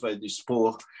cartilhas, vai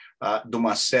dispor de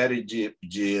uma série de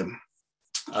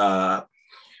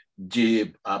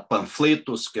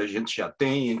panfletos que a gente já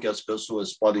tem, em que as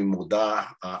pessoas podem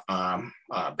mudar,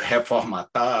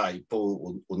 reformatar e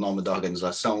pôr o nome da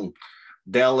organização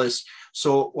delas.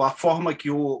 A forma que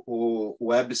o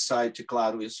website,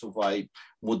 claro, isso vai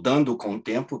mudando com o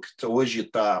tempo, que hoje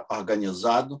está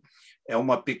organizado, é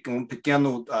uma pequena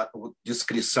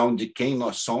descrição de quem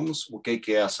nós somos, o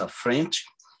que é essa frente.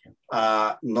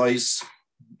 Nós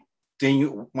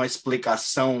temos uma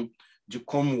explicação de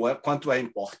quanto é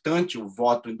importante o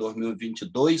voto em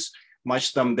 2022,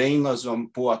 mas também nós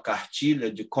vamos pôr a cartilha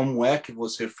de como é que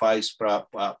você faz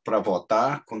para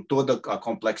votar, com toda a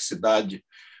complexidade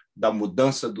da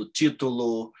mudança do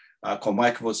título, como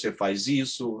é que você faz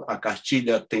isso. A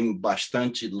cartilha tem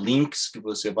bastante links que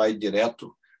você vai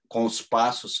direto com os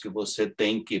passos que você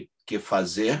tem que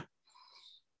fazer.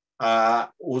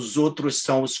 Os outros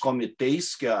são os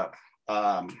comitês que a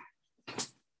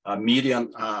Miriam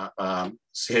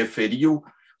se referiu.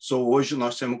 Hoje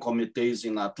nós temos comitês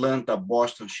em Atlanta,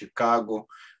 Boston, Chicago,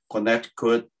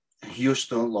 Connecticut,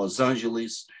 Houston, Los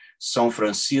Angeles, São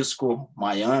Francisco,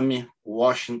 Miami,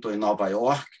 Washington e Nova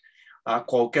York.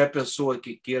 Qualquer pessoa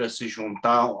que queira se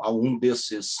juntar a um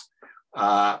desses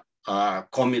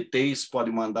comitês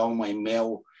pode mandar uma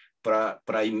e-mail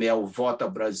para e-mail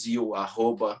votabrasil@.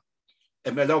 É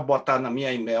melhor botar na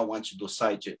minha e-mail antes do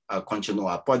site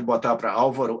continuar. Pode botar para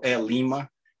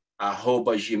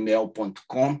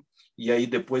alvarolima@gmail.com e aí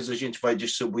depois a gente vai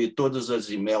distribuir todas as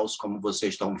e-mails, como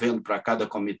vocês estão vendo, para cada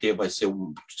comitê. Vai ser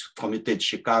um comitê de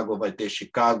Chicago, vai ter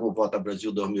Chicago, Vota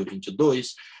Brasil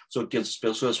 2022, só que as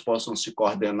pessoas possam se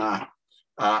coordenar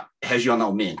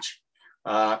regionalmente.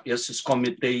 Esses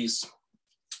comitês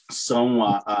são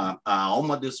a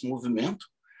alma desse movimento.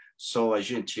 A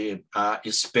gente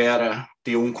espera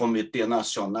ter um comitê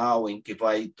nacional em que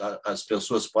as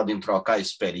pessoas podem trocar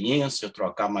experiência,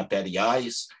 trocar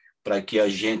materiais, para que a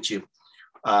gente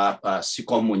se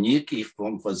comunique e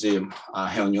vamos fazer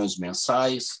reuniões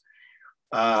mensais.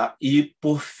 E,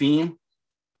 por fim,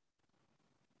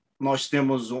 nós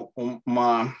temos um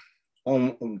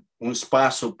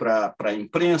espaço para a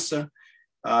imprensa.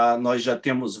 Nós já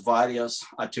temos várias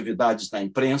atividades na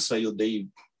imprensa, eu dei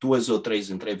 2 ou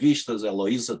 3 entrevistas, a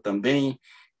Heloísa também,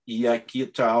 e aqui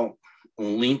está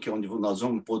um link onde nós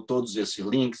vamos pôr todos esses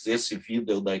links, esse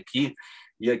vídeo daqui,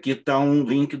 e aqui está um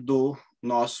link do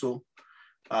nosso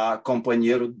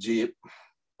companheiro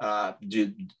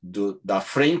da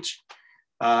Frente,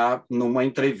 numa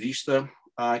entrevista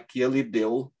que ele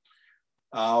deu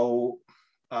ao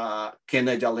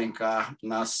Kennedy Alencar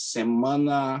na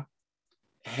semana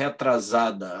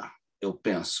retrasada, eu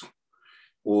penso,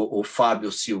 o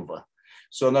Fábio Silva.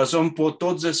 Nós vamos pôr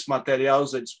todos esses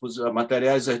materiais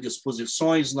à disposição.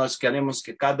 Nós queremos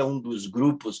que cada um dos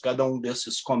grupos, cada um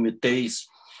desses comitês,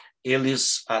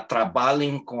 eles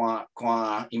trabalhem com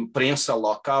a imprensa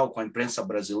local, com a imprensa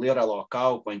brasileira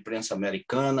local, com a imprensa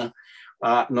americana.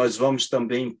 Nós vamos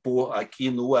também pôr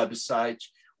aqui no website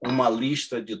uma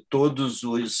lista de todos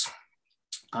os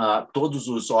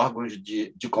órgãos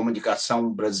de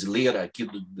comunicação brasileira, aqui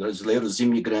dos brasileiros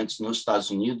imigrantes nos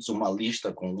Estados Unidos, uma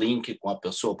lista com link com a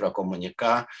pessoa para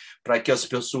comunicar, para que as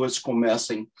pessoas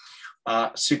comecem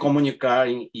a se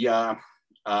comunicarem e a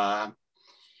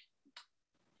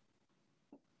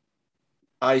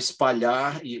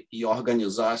espalhar e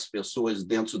organizar as pessoas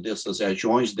dentro dessas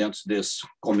regiões, dentro desses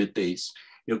comitês.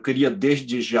 Eu queria,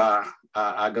 desde já,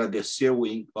 agradecer o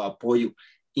apoio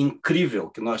incrível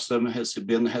que nós estamos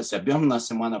recebemos na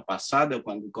semana passada,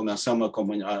 quando começamos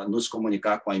a nos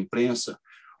comunicar com a imprensa,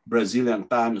 Brazilian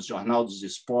Times, Jornal dos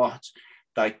Esportes.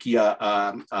 Está aqui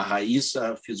a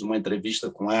Raíssa, fiz uma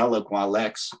entrevista com ela, com a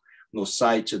Alex, no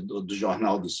site do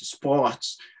Jornal dos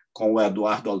Esportes, com o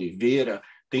Eduardo Oliveira.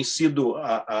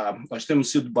 Nós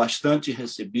temos sido bastante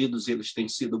recebidos, eles têm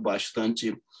sido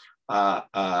bastante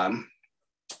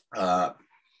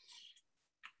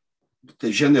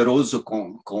generoso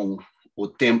com o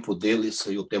tempo deles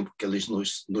e o tempo que eles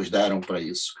nos deram para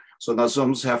isso. Nós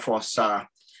vamos reforçar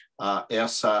a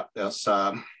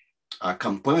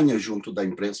campanha junto da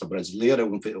imprensa brasileira,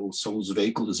 são os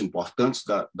veículos importantes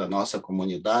da nossa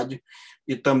comunidade,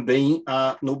 e também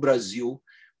no Brasil,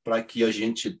 para que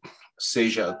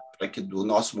para que o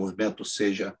nosso movimento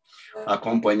seja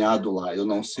acompanhado lá. Eu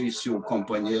não sei se o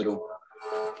companheiro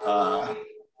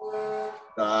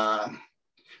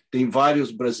tem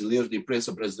vários brasileiros da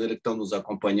imprensa brasileira que estão nos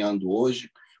acompanhando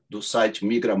hoje, do site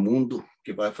Migra Mundo,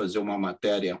 que vai fazer uma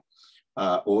matéria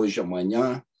hoje,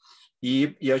 amanhã,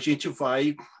 e a gente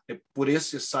vai, por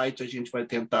esse site, a gente vai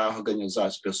tentar organizar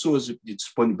as pessoas e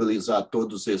disponibilizar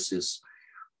todos esses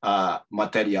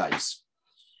materiais.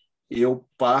 Eu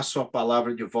passo a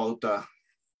palavra de volta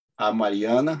à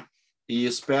Mariana e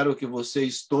espero que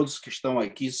vocês, todos que estão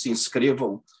aqui, se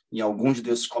inscrevam em alguns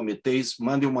desses comitês,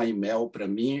 mandem uma e-mail para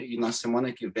mim e na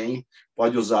semana que vem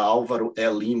pode usar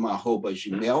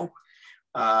alvaroelima@gmail,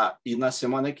 e na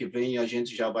semana que vem a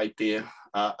gente já vai ter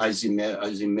as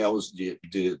e-mails de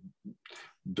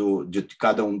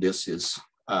cada um desses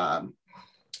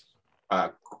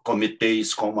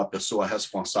comitês com uma pessoa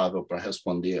responsável para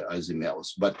responder as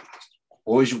e-mails.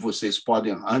 Hoje vocês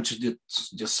podem, antes de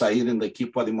saírem daqui,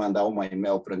 podem mandar uma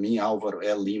e-mail para mim,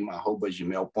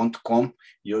 alvaroelima@gmail.com,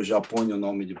 e eu já ponho o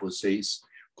nome de vocês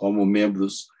como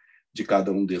membros de cada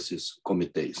um desses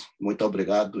comitês. Muito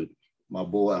obrigado, uma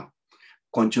boa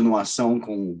continuação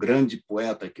com um grande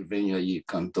poeta que vem aí,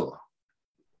 cantor.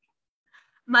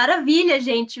 Maravilha,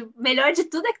 gente. O melhor de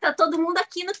tudo é que está todo mundo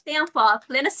aqui no tempo, ó.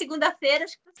 Plena segunda-feira,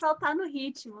 acho que o pessoal está no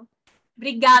ritmo.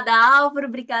 Obrigada, Álvaro.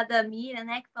 Obrigada, Mira,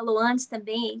 né, que falou antes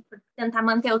também, por tentar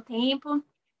manter o tempo.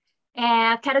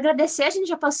 Quero agradecer, a gente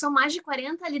já passou mais de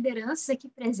 40 lideranças aqui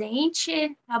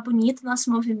presente. Tá bonito o nosso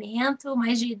movimento,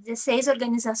 mais de 16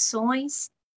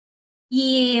 organizações.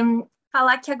 E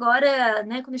falar que agora,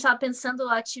 né, quando a gente estava pensando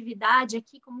a atividade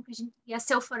aqui, como que a gente ia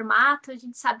ser o formato, a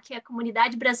gente sabe que a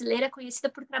comunidade brasileira é conhecida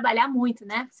por trabalhar muito,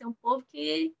 né? Ser um povo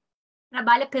que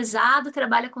trabalha pesado,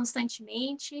 trabalha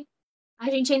constantemente. A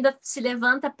gente ainda se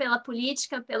levanta pela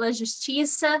política, pela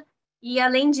justiça, e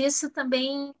além disso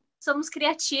também somos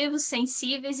criativos,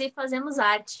 sensíveis e fazemos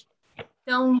arte.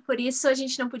 Então, por isso a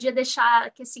gente não podia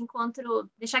deixar que esse encontro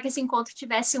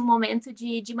tivesse um momento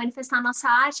de manifestar a nossa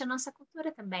arte, a nossa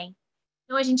cultura também.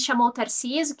 Então, a gente chamou o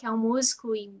Tarcísio, que é um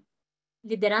músico e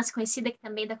liderança conhecida aqui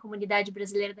também da comunidade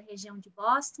brasileira da região de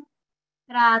Boston,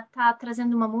 para estar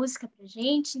trazendo uma música para a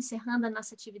gente, encerrando a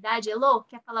nossa atividade. Elô,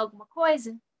 quer falar alguma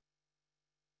coisa?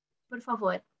 Por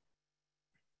favor.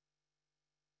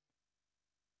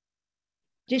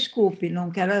 Desculpe, não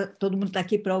quero. Todo mundo está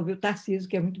aqui para ouvir o Tarcísio,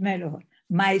 que é muito melhor.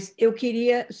 Mas eu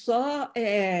queria só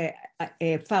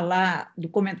falar do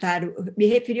comentário, me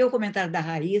referir ao comentário da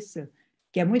Raíssa,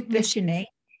 que é muito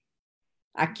pertinente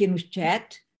aqui no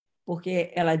chat,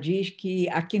 porque ela diz que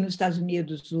aqui nos Estados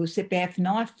Unidos o CPF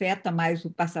não afeta mais o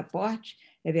passaporte,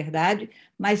 é verdade,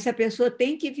 mas se a pessoa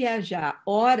tem que viajar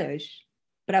horas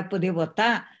para poder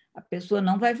votar, a pessoa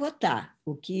não vai votar,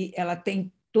 o que ela tem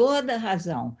toda a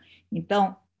razão.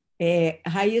 Então,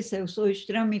 Raíssa, eu sou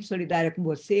extremamente solidária com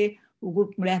você, o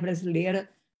Grupo Mulher Brasileira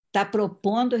está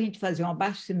propondo a gente fazer um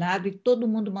abaixo-assinado e todo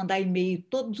mundo mandar e-mail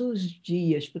todos os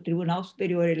dias para o Tribunal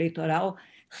Superior Eleitoral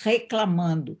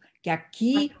reclamando que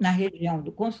aqui na região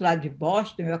do Consulado de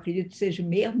Boston, eu acredito que seja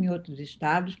mesmo em outros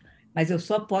estados, mas eu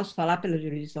só posso falar pela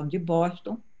jurisdição de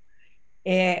Boston,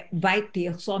 vai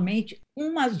ter somente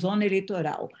uma zona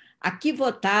eleitoral. Aqui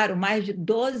votaram mais de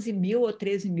 12 mil ou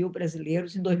 13 mil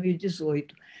brasileiros em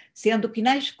 2018, sendo que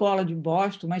na escola de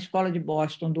Boston, uma escola de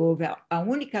Boston, onde houve a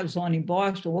única zona em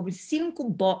Boston, houve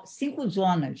cinco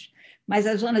zonas, mas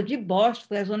a zona de Boston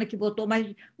foi a zona que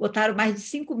votaram mais de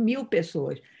 5 mil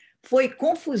pessoas. Foi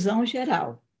confusão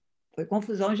geral. Foi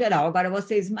confusão geral. Agora,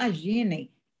 vocês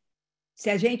imaginem, se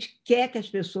a gente quer que as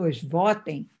pessoas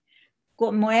votem,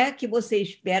 como é que você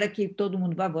espera que todo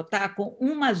mundo vai votar com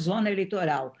uma zona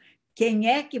eleitoral? Quem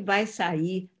é que vai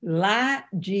sair lá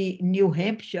de New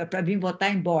Hampshire para vir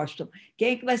votar em Boston?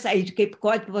 Quem é que vai sair de Cape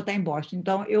Cod para votar em Boston?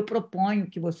 Então, eu proponho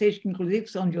que vocês, que inclusive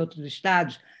são de outros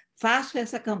estados, façam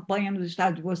essa campanha nos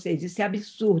estados de vocês. Isso é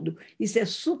absurdo. Isso é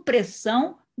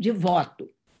supressão de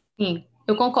voto. Sim,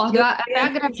 eu concordo. Eu até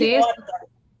agradeço.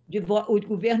 O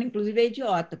governo, inclusive, é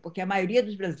idiota, porque a maioria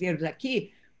dos brasileiros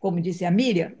aqui, como disse a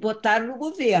Miriam, votaram no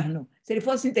governo. Se ele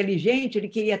fosse inteligente, ele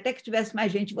queria até que tivesse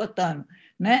mais gente votando.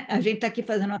 Né? A gente está aqui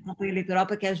fazendo uma campanha eleitoral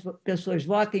para que as pessoas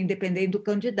votem independente do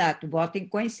candidato, votem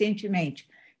conscientemente.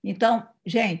 Então,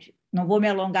 gente, não vou me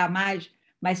alongar mais,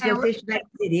 mas se vocês tiverem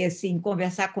interesse em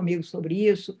conversar comigo sobre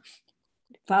isso,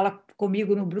 fala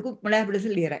comigo no Grupo Mulher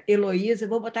Brasileira. Heloísa,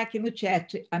 vou botar aqui no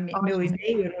chat meu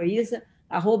e-mail,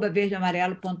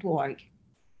 heloísa@verdeamarelo.org.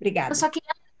 Obrigada. Eu só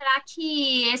queria lembrar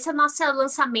que esse é o nosso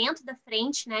lançamento da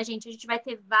frente, né, gente? A gente vai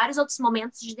ter vários outros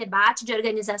momentos de debate, de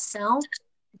organização. O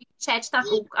chat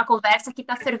a conversa aqui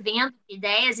está fervendo,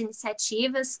 ideias,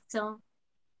 iniciativas, são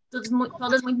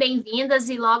todas muito bem-vindas,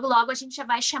 e logo, logo a gente já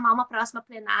vai chamar uma próxima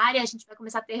plenária, a gente vai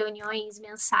começar a ter reuniões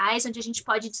mensais, onde a gente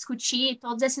pode discutir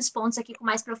todos esses pontos aqui com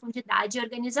mais profundidade e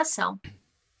organização.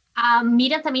 A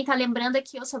Miriam também está lembrando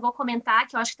aqui, eu só vou comentar,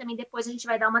 que eu acho que também depois a gente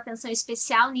vai dar uma atenção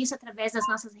especial nisso através das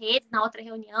nossas redes, na outra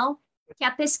reunião, que é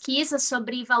a pesquisa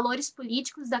sobre valores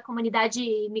políticos da comunidade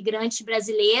imigrante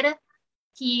brasileira,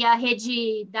 que a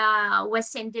rede da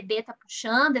USNDB está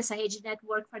puxando, essa rede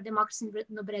Network for Democracy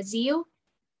no Brasil,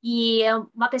 e é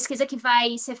uma pesquisa que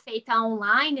vai ser feita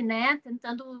online, né,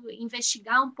 tentando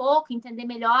investigar um pouco, entender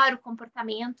melhor o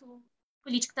comportamento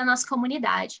político da nossa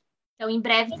comunidade. Então, em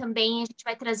breve também a gente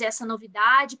vai trazer essa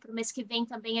novidade. Para o mês que vem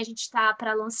também a gente está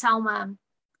para lançar um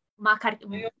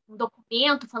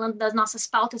documento falando das nossas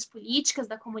pautas políticas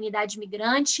da comunidade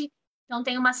imigrante. Então,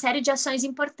 tem uma série de ações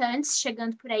importantes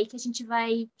chegando por aí que a gente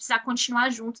vai precisar continuar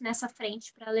junto nessa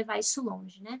frente para levar isso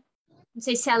longe, né? Não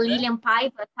sei se a Lilian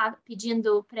Paiva está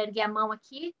pedindo para erguer a mão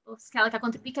aqui, ou se ela está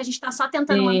contribuindo, que a gente está só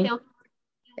tentando manter o...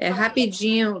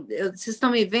 Rapidinho, vocês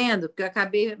estão me vendo? Porque eu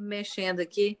acabei mexendo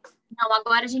aqui. Não,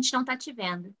 agora a gente não está te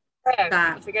vendo.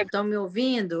 Tá, estão me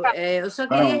ouvindo? Eu só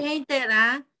queria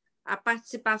reiterar a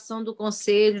participação do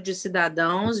Conselho de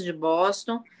Cidadãos de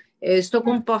Boston. Eu estou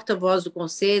como porta-voz do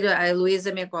Conselho, a Heloísa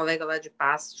é minha colega lá de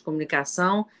Passos de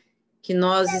Comunicação, que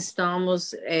nós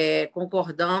estamos,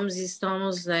 concordamos e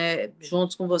estamos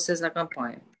juntos com vocês na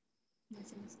campanha.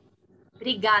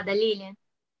 Obrigada, Lilian.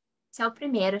 Esse é o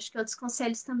primeiro, acho que outros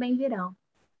conselhos também virão.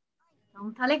 Então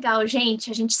tá legal,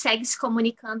 gente. A gente segue se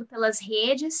comunicando pelas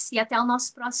redes e até o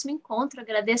nosso próximo encontro.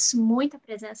 Agradeço muito a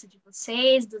presença de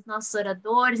vocês, dos nossos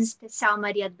oradores, em especial a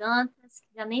Maria Dantas,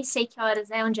 que já nem sei que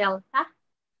horas é, onde ela está.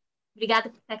 Obrigada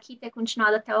por estar aqui e ter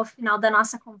continuado até o final da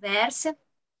nossa conversa.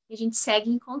 E a gente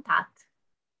segue em contato.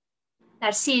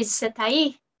 Tarcísio, você está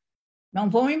aí? Não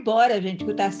vão embora, gente,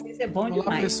 que o Tarcísio é bom demais.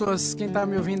 Olá, pessoas. Quem está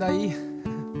me ouvindo aí?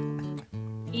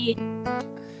 E...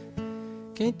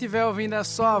 Quem estiver ouvindo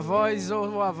só a voz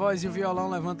ou a voz e o violão,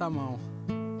 levanta a mão.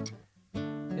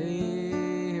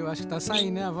 Eu acho que está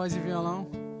saindo, né? A voz e o violão.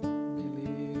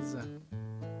 Beleza.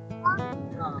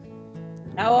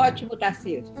 Tá ótimo,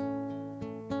 Tarcísio.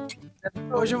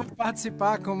 Hoje eu vou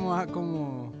participar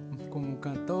como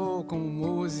cantor, como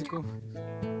músico.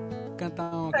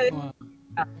 Cantar uma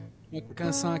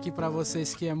canção aqui para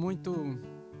vocês que é muito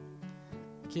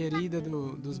querida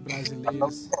dos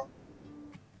brasileiros.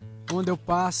 Onde eu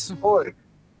passo,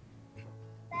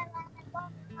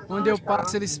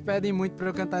 eles pedem muito para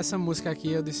eu cantar essa música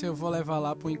aqui. Eu disse, eu vou levar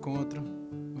lá pro encontro.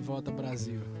 Vota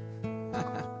Brasil.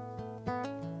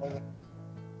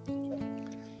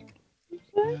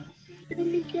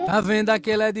 Tá vendo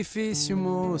aquele edifício,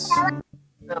 moço?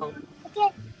 Não.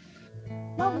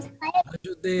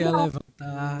 Ajudei a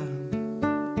levantar.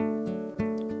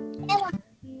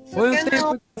 Foi um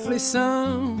tempo de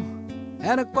aflição.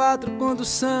 Era 4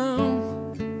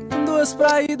 condução, 2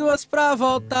 pra ir, 2 pra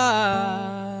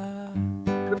voltar.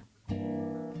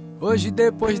 Hoje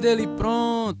depois dele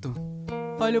pronto,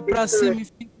 olho pra cima e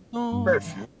fico tonto.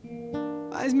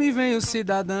 Mas me vem o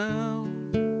cidadão.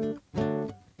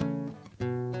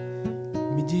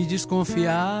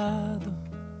 desconfiado,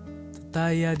 tu tá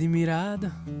aí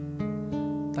admirada,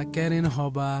 tá querendo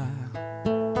roubar.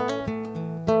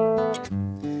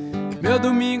 Meu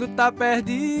domingo tá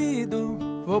perdido,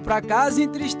 vou pra casa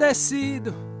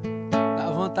entristecido, dá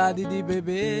vontade de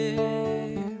beber.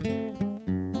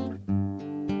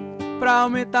 Pra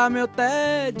aumentar meu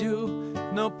tédio,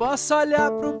 não posso olhar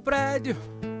pro prédio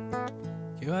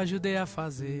que eu ajudei a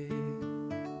fazer.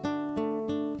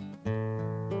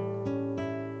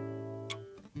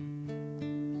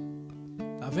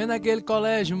 Tá vendo aquele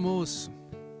colégio, moço?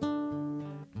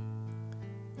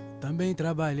 Também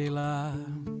trabalhei lá.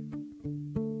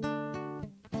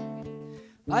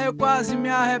 Lá eu quase me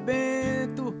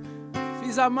arrebento,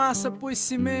 fiz a massa, pus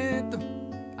cimento,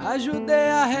 ajudei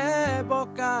a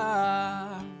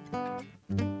rebocar.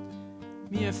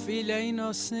 Minha filha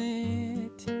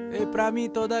inocente veio pra mim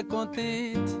toda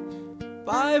contente,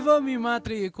 pai, vou me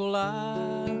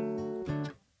matricular.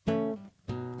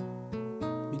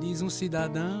 Me diz um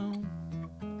cidadão,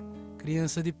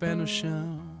 criança de pé no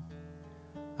chão,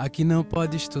 aqui não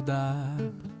pode estudar.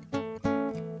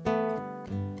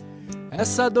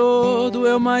 Essa dor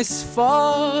doeu mais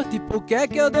forte, por que é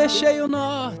que eu deixei o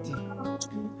norte?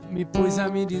 Me pus a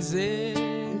me dizer.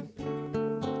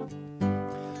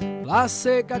 La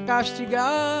seca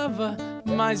castigava,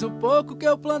 mas o pouco que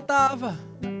eu plantava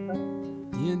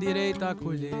tinha direito a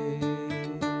colher.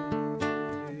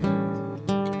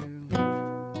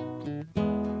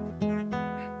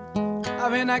 Tá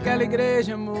vendo aquela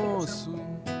igreja, moço,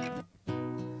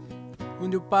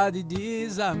 onde o padre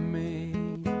diz amém?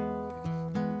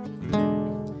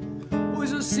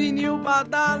 Pus o sino e o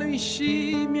badalo,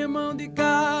 enchi minha mão de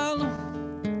calo,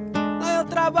 lá eu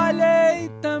trabalhei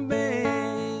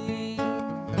também.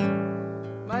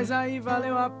 Mas aí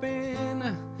valeu a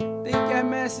pena, tem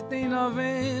quermesse, tem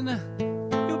novena,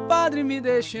 e o padre me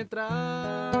deixa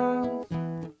entrar.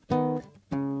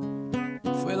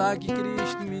 Foi lá que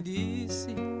Cristo me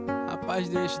disse, rapaz,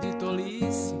 deixe de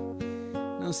tolice,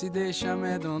 não se deixa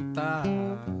amedrontar.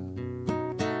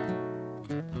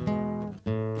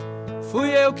 Fui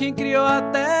eu quem criou a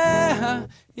terra,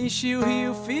 enchi o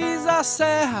rio, fiz a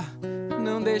serra,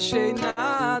 não deixei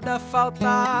nada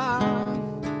faltar.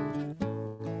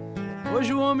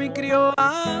 Hoje o homem criou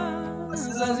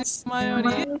asas e a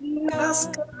maioria das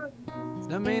casas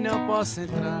também não posso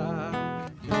entrar.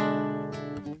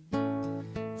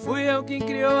 Fui eu quem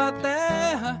criou a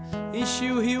terra, enchi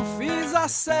o rio, fiz a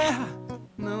serra,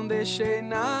 não deixei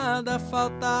nada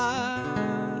faltar.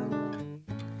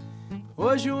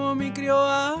 Hoje o homem criou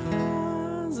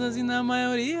asas e na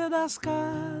maioria das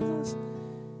casas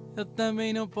eu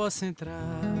também não posso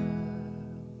entrar.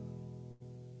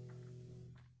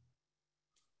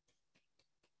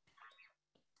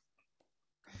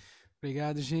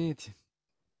 Obrigado, gente.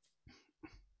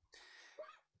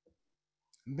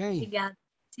 Bem, Obrigada.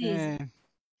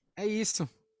 é isso.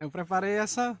 Eu preparei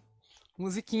essa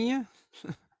musiquinha.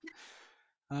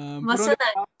 Por onde eu Emocionante.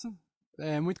 passo,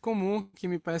 é muito comum que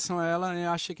me peçam ela, eu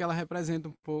achei que ela representa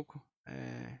um pouco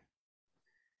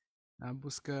a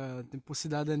busca por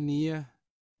cidadania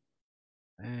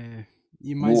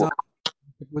e mais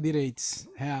por direitos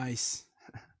reais.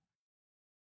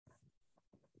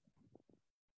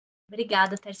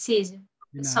 Obrigada, Tarcísio. O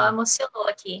De pessoal nada. emocionou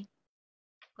aqui.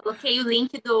 Coloquei o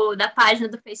link da página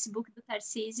do Facebook do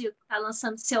Tarcísio, que está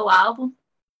lançando seu álbum.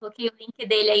 Coloquei o link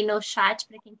dele aí no chat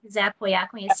para quem quiser apoiar,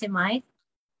 conhecer mais.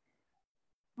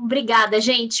 Obrigada,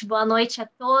 gente. Boa noite a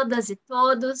todas e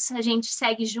todos. A gente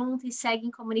segue junto e segue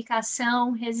em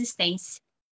comunicação, resistência.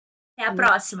 Até a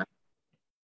próxima.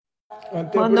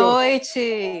 Boa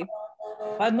noite.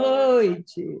 Boa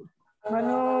noite. Boa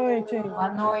noite. Boa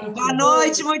noite. Boa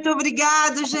noite, muito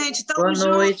obrigado, gente. Tamo Boa junto.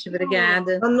 noite,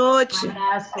 obrigada. Boa noite. Um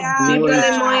abraço. Viva a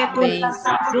Alemanha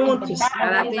Parabéns. juntos.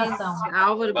 Parabéns,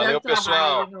 Álvaro. Valeu, grande trabalho.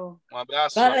 pessoal. Um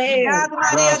abraço. Valeu. Obrigado,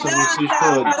 Maria Abraço a vocês Danta.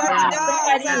 todos.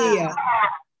 Maravilhosa. Maria.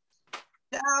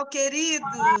 Tchau,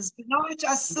 queridos. De norte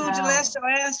a sul, de leste a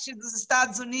oeste dos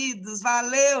Estados Unidos.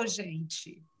 Valeu,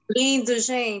 gente. Lindo,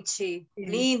 gente.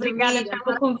 Lindo, Obrigada Miriam.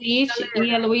 pelo convite.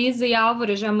 E Heloísa e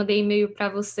Álvaro, eu já mandei e-mail para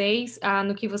vocês.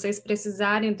 No que vocês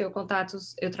precisarem, eu tenho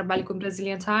contatos. Eu trabalho com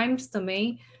Brazilian Times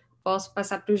também. Posso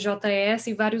passar para o JS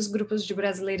e vários grupos de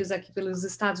brasileiros aqui pelos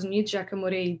Estados Unidos, já que eu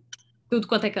morei tudo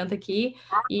quanto é canto aqui.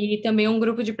 E também um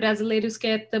grupo de brasileiros que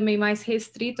é também mais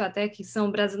restrito, até que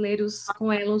são brasileiros com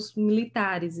elos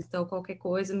militares. Então, qualquer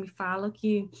coisa me fala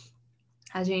que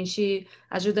a gente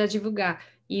ajuda a divulgar.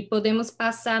 E podemos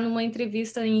passar numa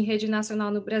entrevista em rede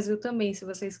nacional no Brasil também, se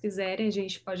vocês quiserem, a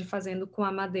gente pode ir fazendo com a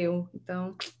Amadeu.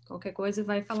 Então, qualquer coisa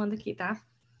vai falando aqui, tá?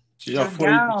 Já foi.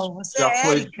 Legal. Você Já é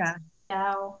foi. Érica.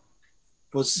 Tchau.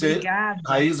 Obrigada.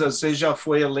 Raíza, você já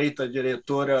foi eleita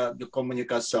diretora de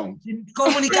comunicação. De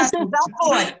comunicação, já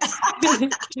foi.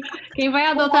 Quem vai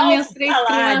adotar minhas 3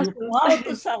 crianças? Um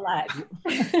alto salário.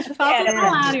 Falta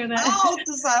salário, né?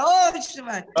 Alto salário. Oxe,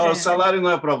 O salário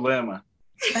não é problema.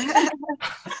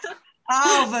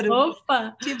 Álvaro,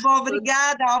 opa! Que bom,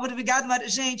 obrigada, Álvaro, obrigada, Maria.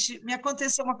 Gente, me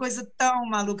aconteceu uma coisa tão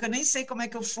maluca, eu nem sei como é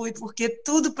que eu fui, porque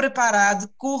tudo preparado,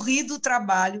 corrido o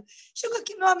trabalho. Chegou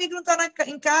aqui, meu amigo não está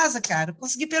em casa, cara.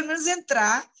 Consegui pelo menos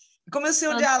entrar. Comecei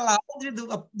a olhar a lounge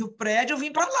do prédio, eu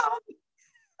vim para lá.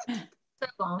 Tá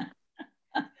bom.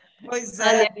 Pois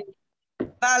é.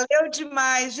 Valeu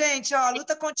demais, gente. Ó, a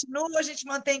luta continua, a gente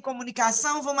mantém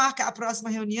comunicação, vou marcar a próxima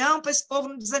reunião para esse povo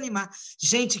não desanimar.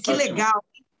 Gente, que legal.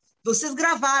 Vocês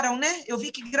gravaram, né? Eu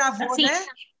vi que gravou, Sim, né?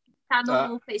 Tá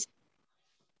no Facebook.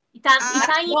 Tá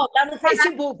no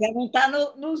Facebook, não está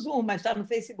no Zoom, mas está no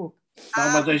Facebook.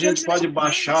 Não, mas a gente pode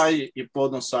baixar e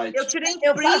pôr no site. Eu tirei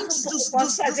prints dos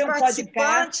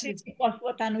participantes. E posso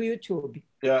botar no YouTube.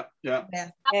 Deu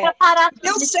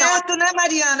certo, né,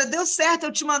 Mariana? Deu certo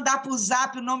eu te mandar para o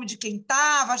Zap o nome de quem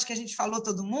estava, acho que a gente falou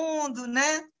todo mundo,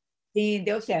 né? Sim,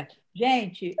 deu certo.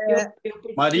 Gente,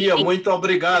 Maria, muito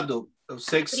obrigado. Eu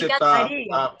sei que você está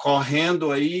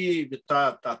correndo aí,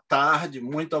 está tarde.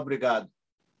 Muito obrigado.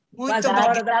 Muito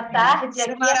obrigada. Da tarde.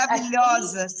 Você é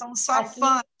maravilhosa. Somos só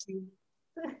fãs.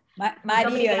 Maria,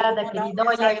 obrigada, querida.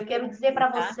 Olha, eu quero dizer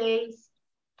para vocês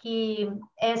que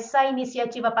essa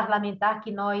iniciativa parlamentar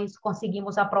que nós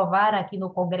conseguimos aprovar aqui no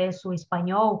Congresso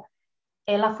Espanhol,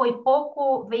 ela foi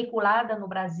pouco veiculada no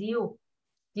Brasil.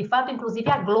 De fato, inclusive,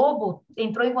 a Globo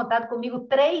entrou em contato comigo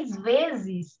 3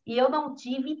 vezes e eu não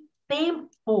tive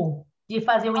tempo de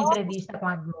fazer uma entrevista com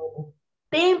a Globo.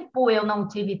 Eu não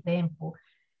tive tempo.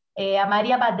 A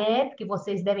Maria Badet, que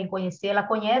vocês devem conhecer, ela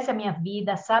conhece a minha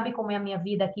vida, sabe como é a minha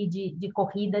vida aqui de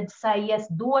corrida, de sair às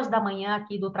 2 da manhã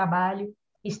aqui do trabalho.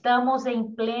 Estamos em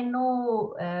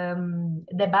pleno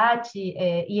debate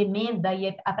e emenda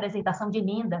e apresentação de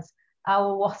emendas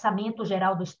ao Orçamento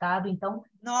Geral do Estado, então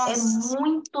é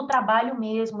muito trabalho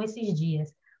mesmo esses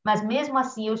dias. Mas mesmo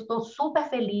assim, eu estou super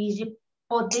feliz de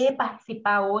poder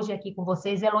participar hoje aqui com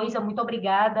vocês. Heloísa, muito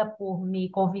obrigada por me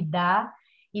convidar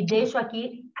e deixo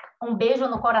aqui um beijo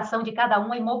no coração de cada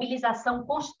um e mobilização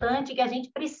constante que a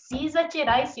gente precisa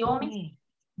tirar esse homem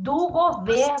do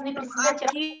governo e precisa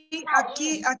tirar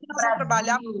aqui nós vamos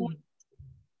trabalhar muito.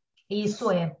 Isso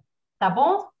tá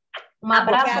bom? Um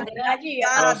abraço.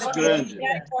 Obrigada. Eu quero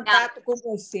entrar em contato com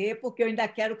você, porque eu ainda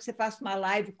quero que você faça uma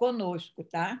live conosco,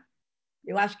 tá?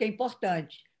 Eu acho que é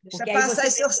importante. Deixa eu passar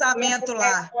esse orçamento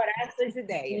lá. Essas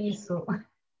ideias. Isso.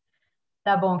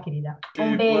 Tá bom, querida.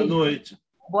 Um beijo. Boa noite.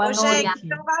 Boa noite. Gente,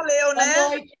 então valeu, né? Boa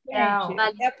noite, gente.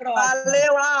 Até a próxima.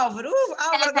 Valeu, Álvaro.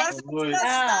 Álvaro, agora você vai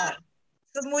descansar.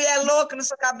 Essas mulheres loucas na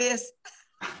sua cabeça.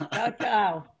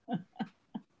 Tchau.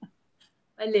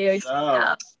 Valeu,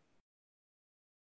 tchau.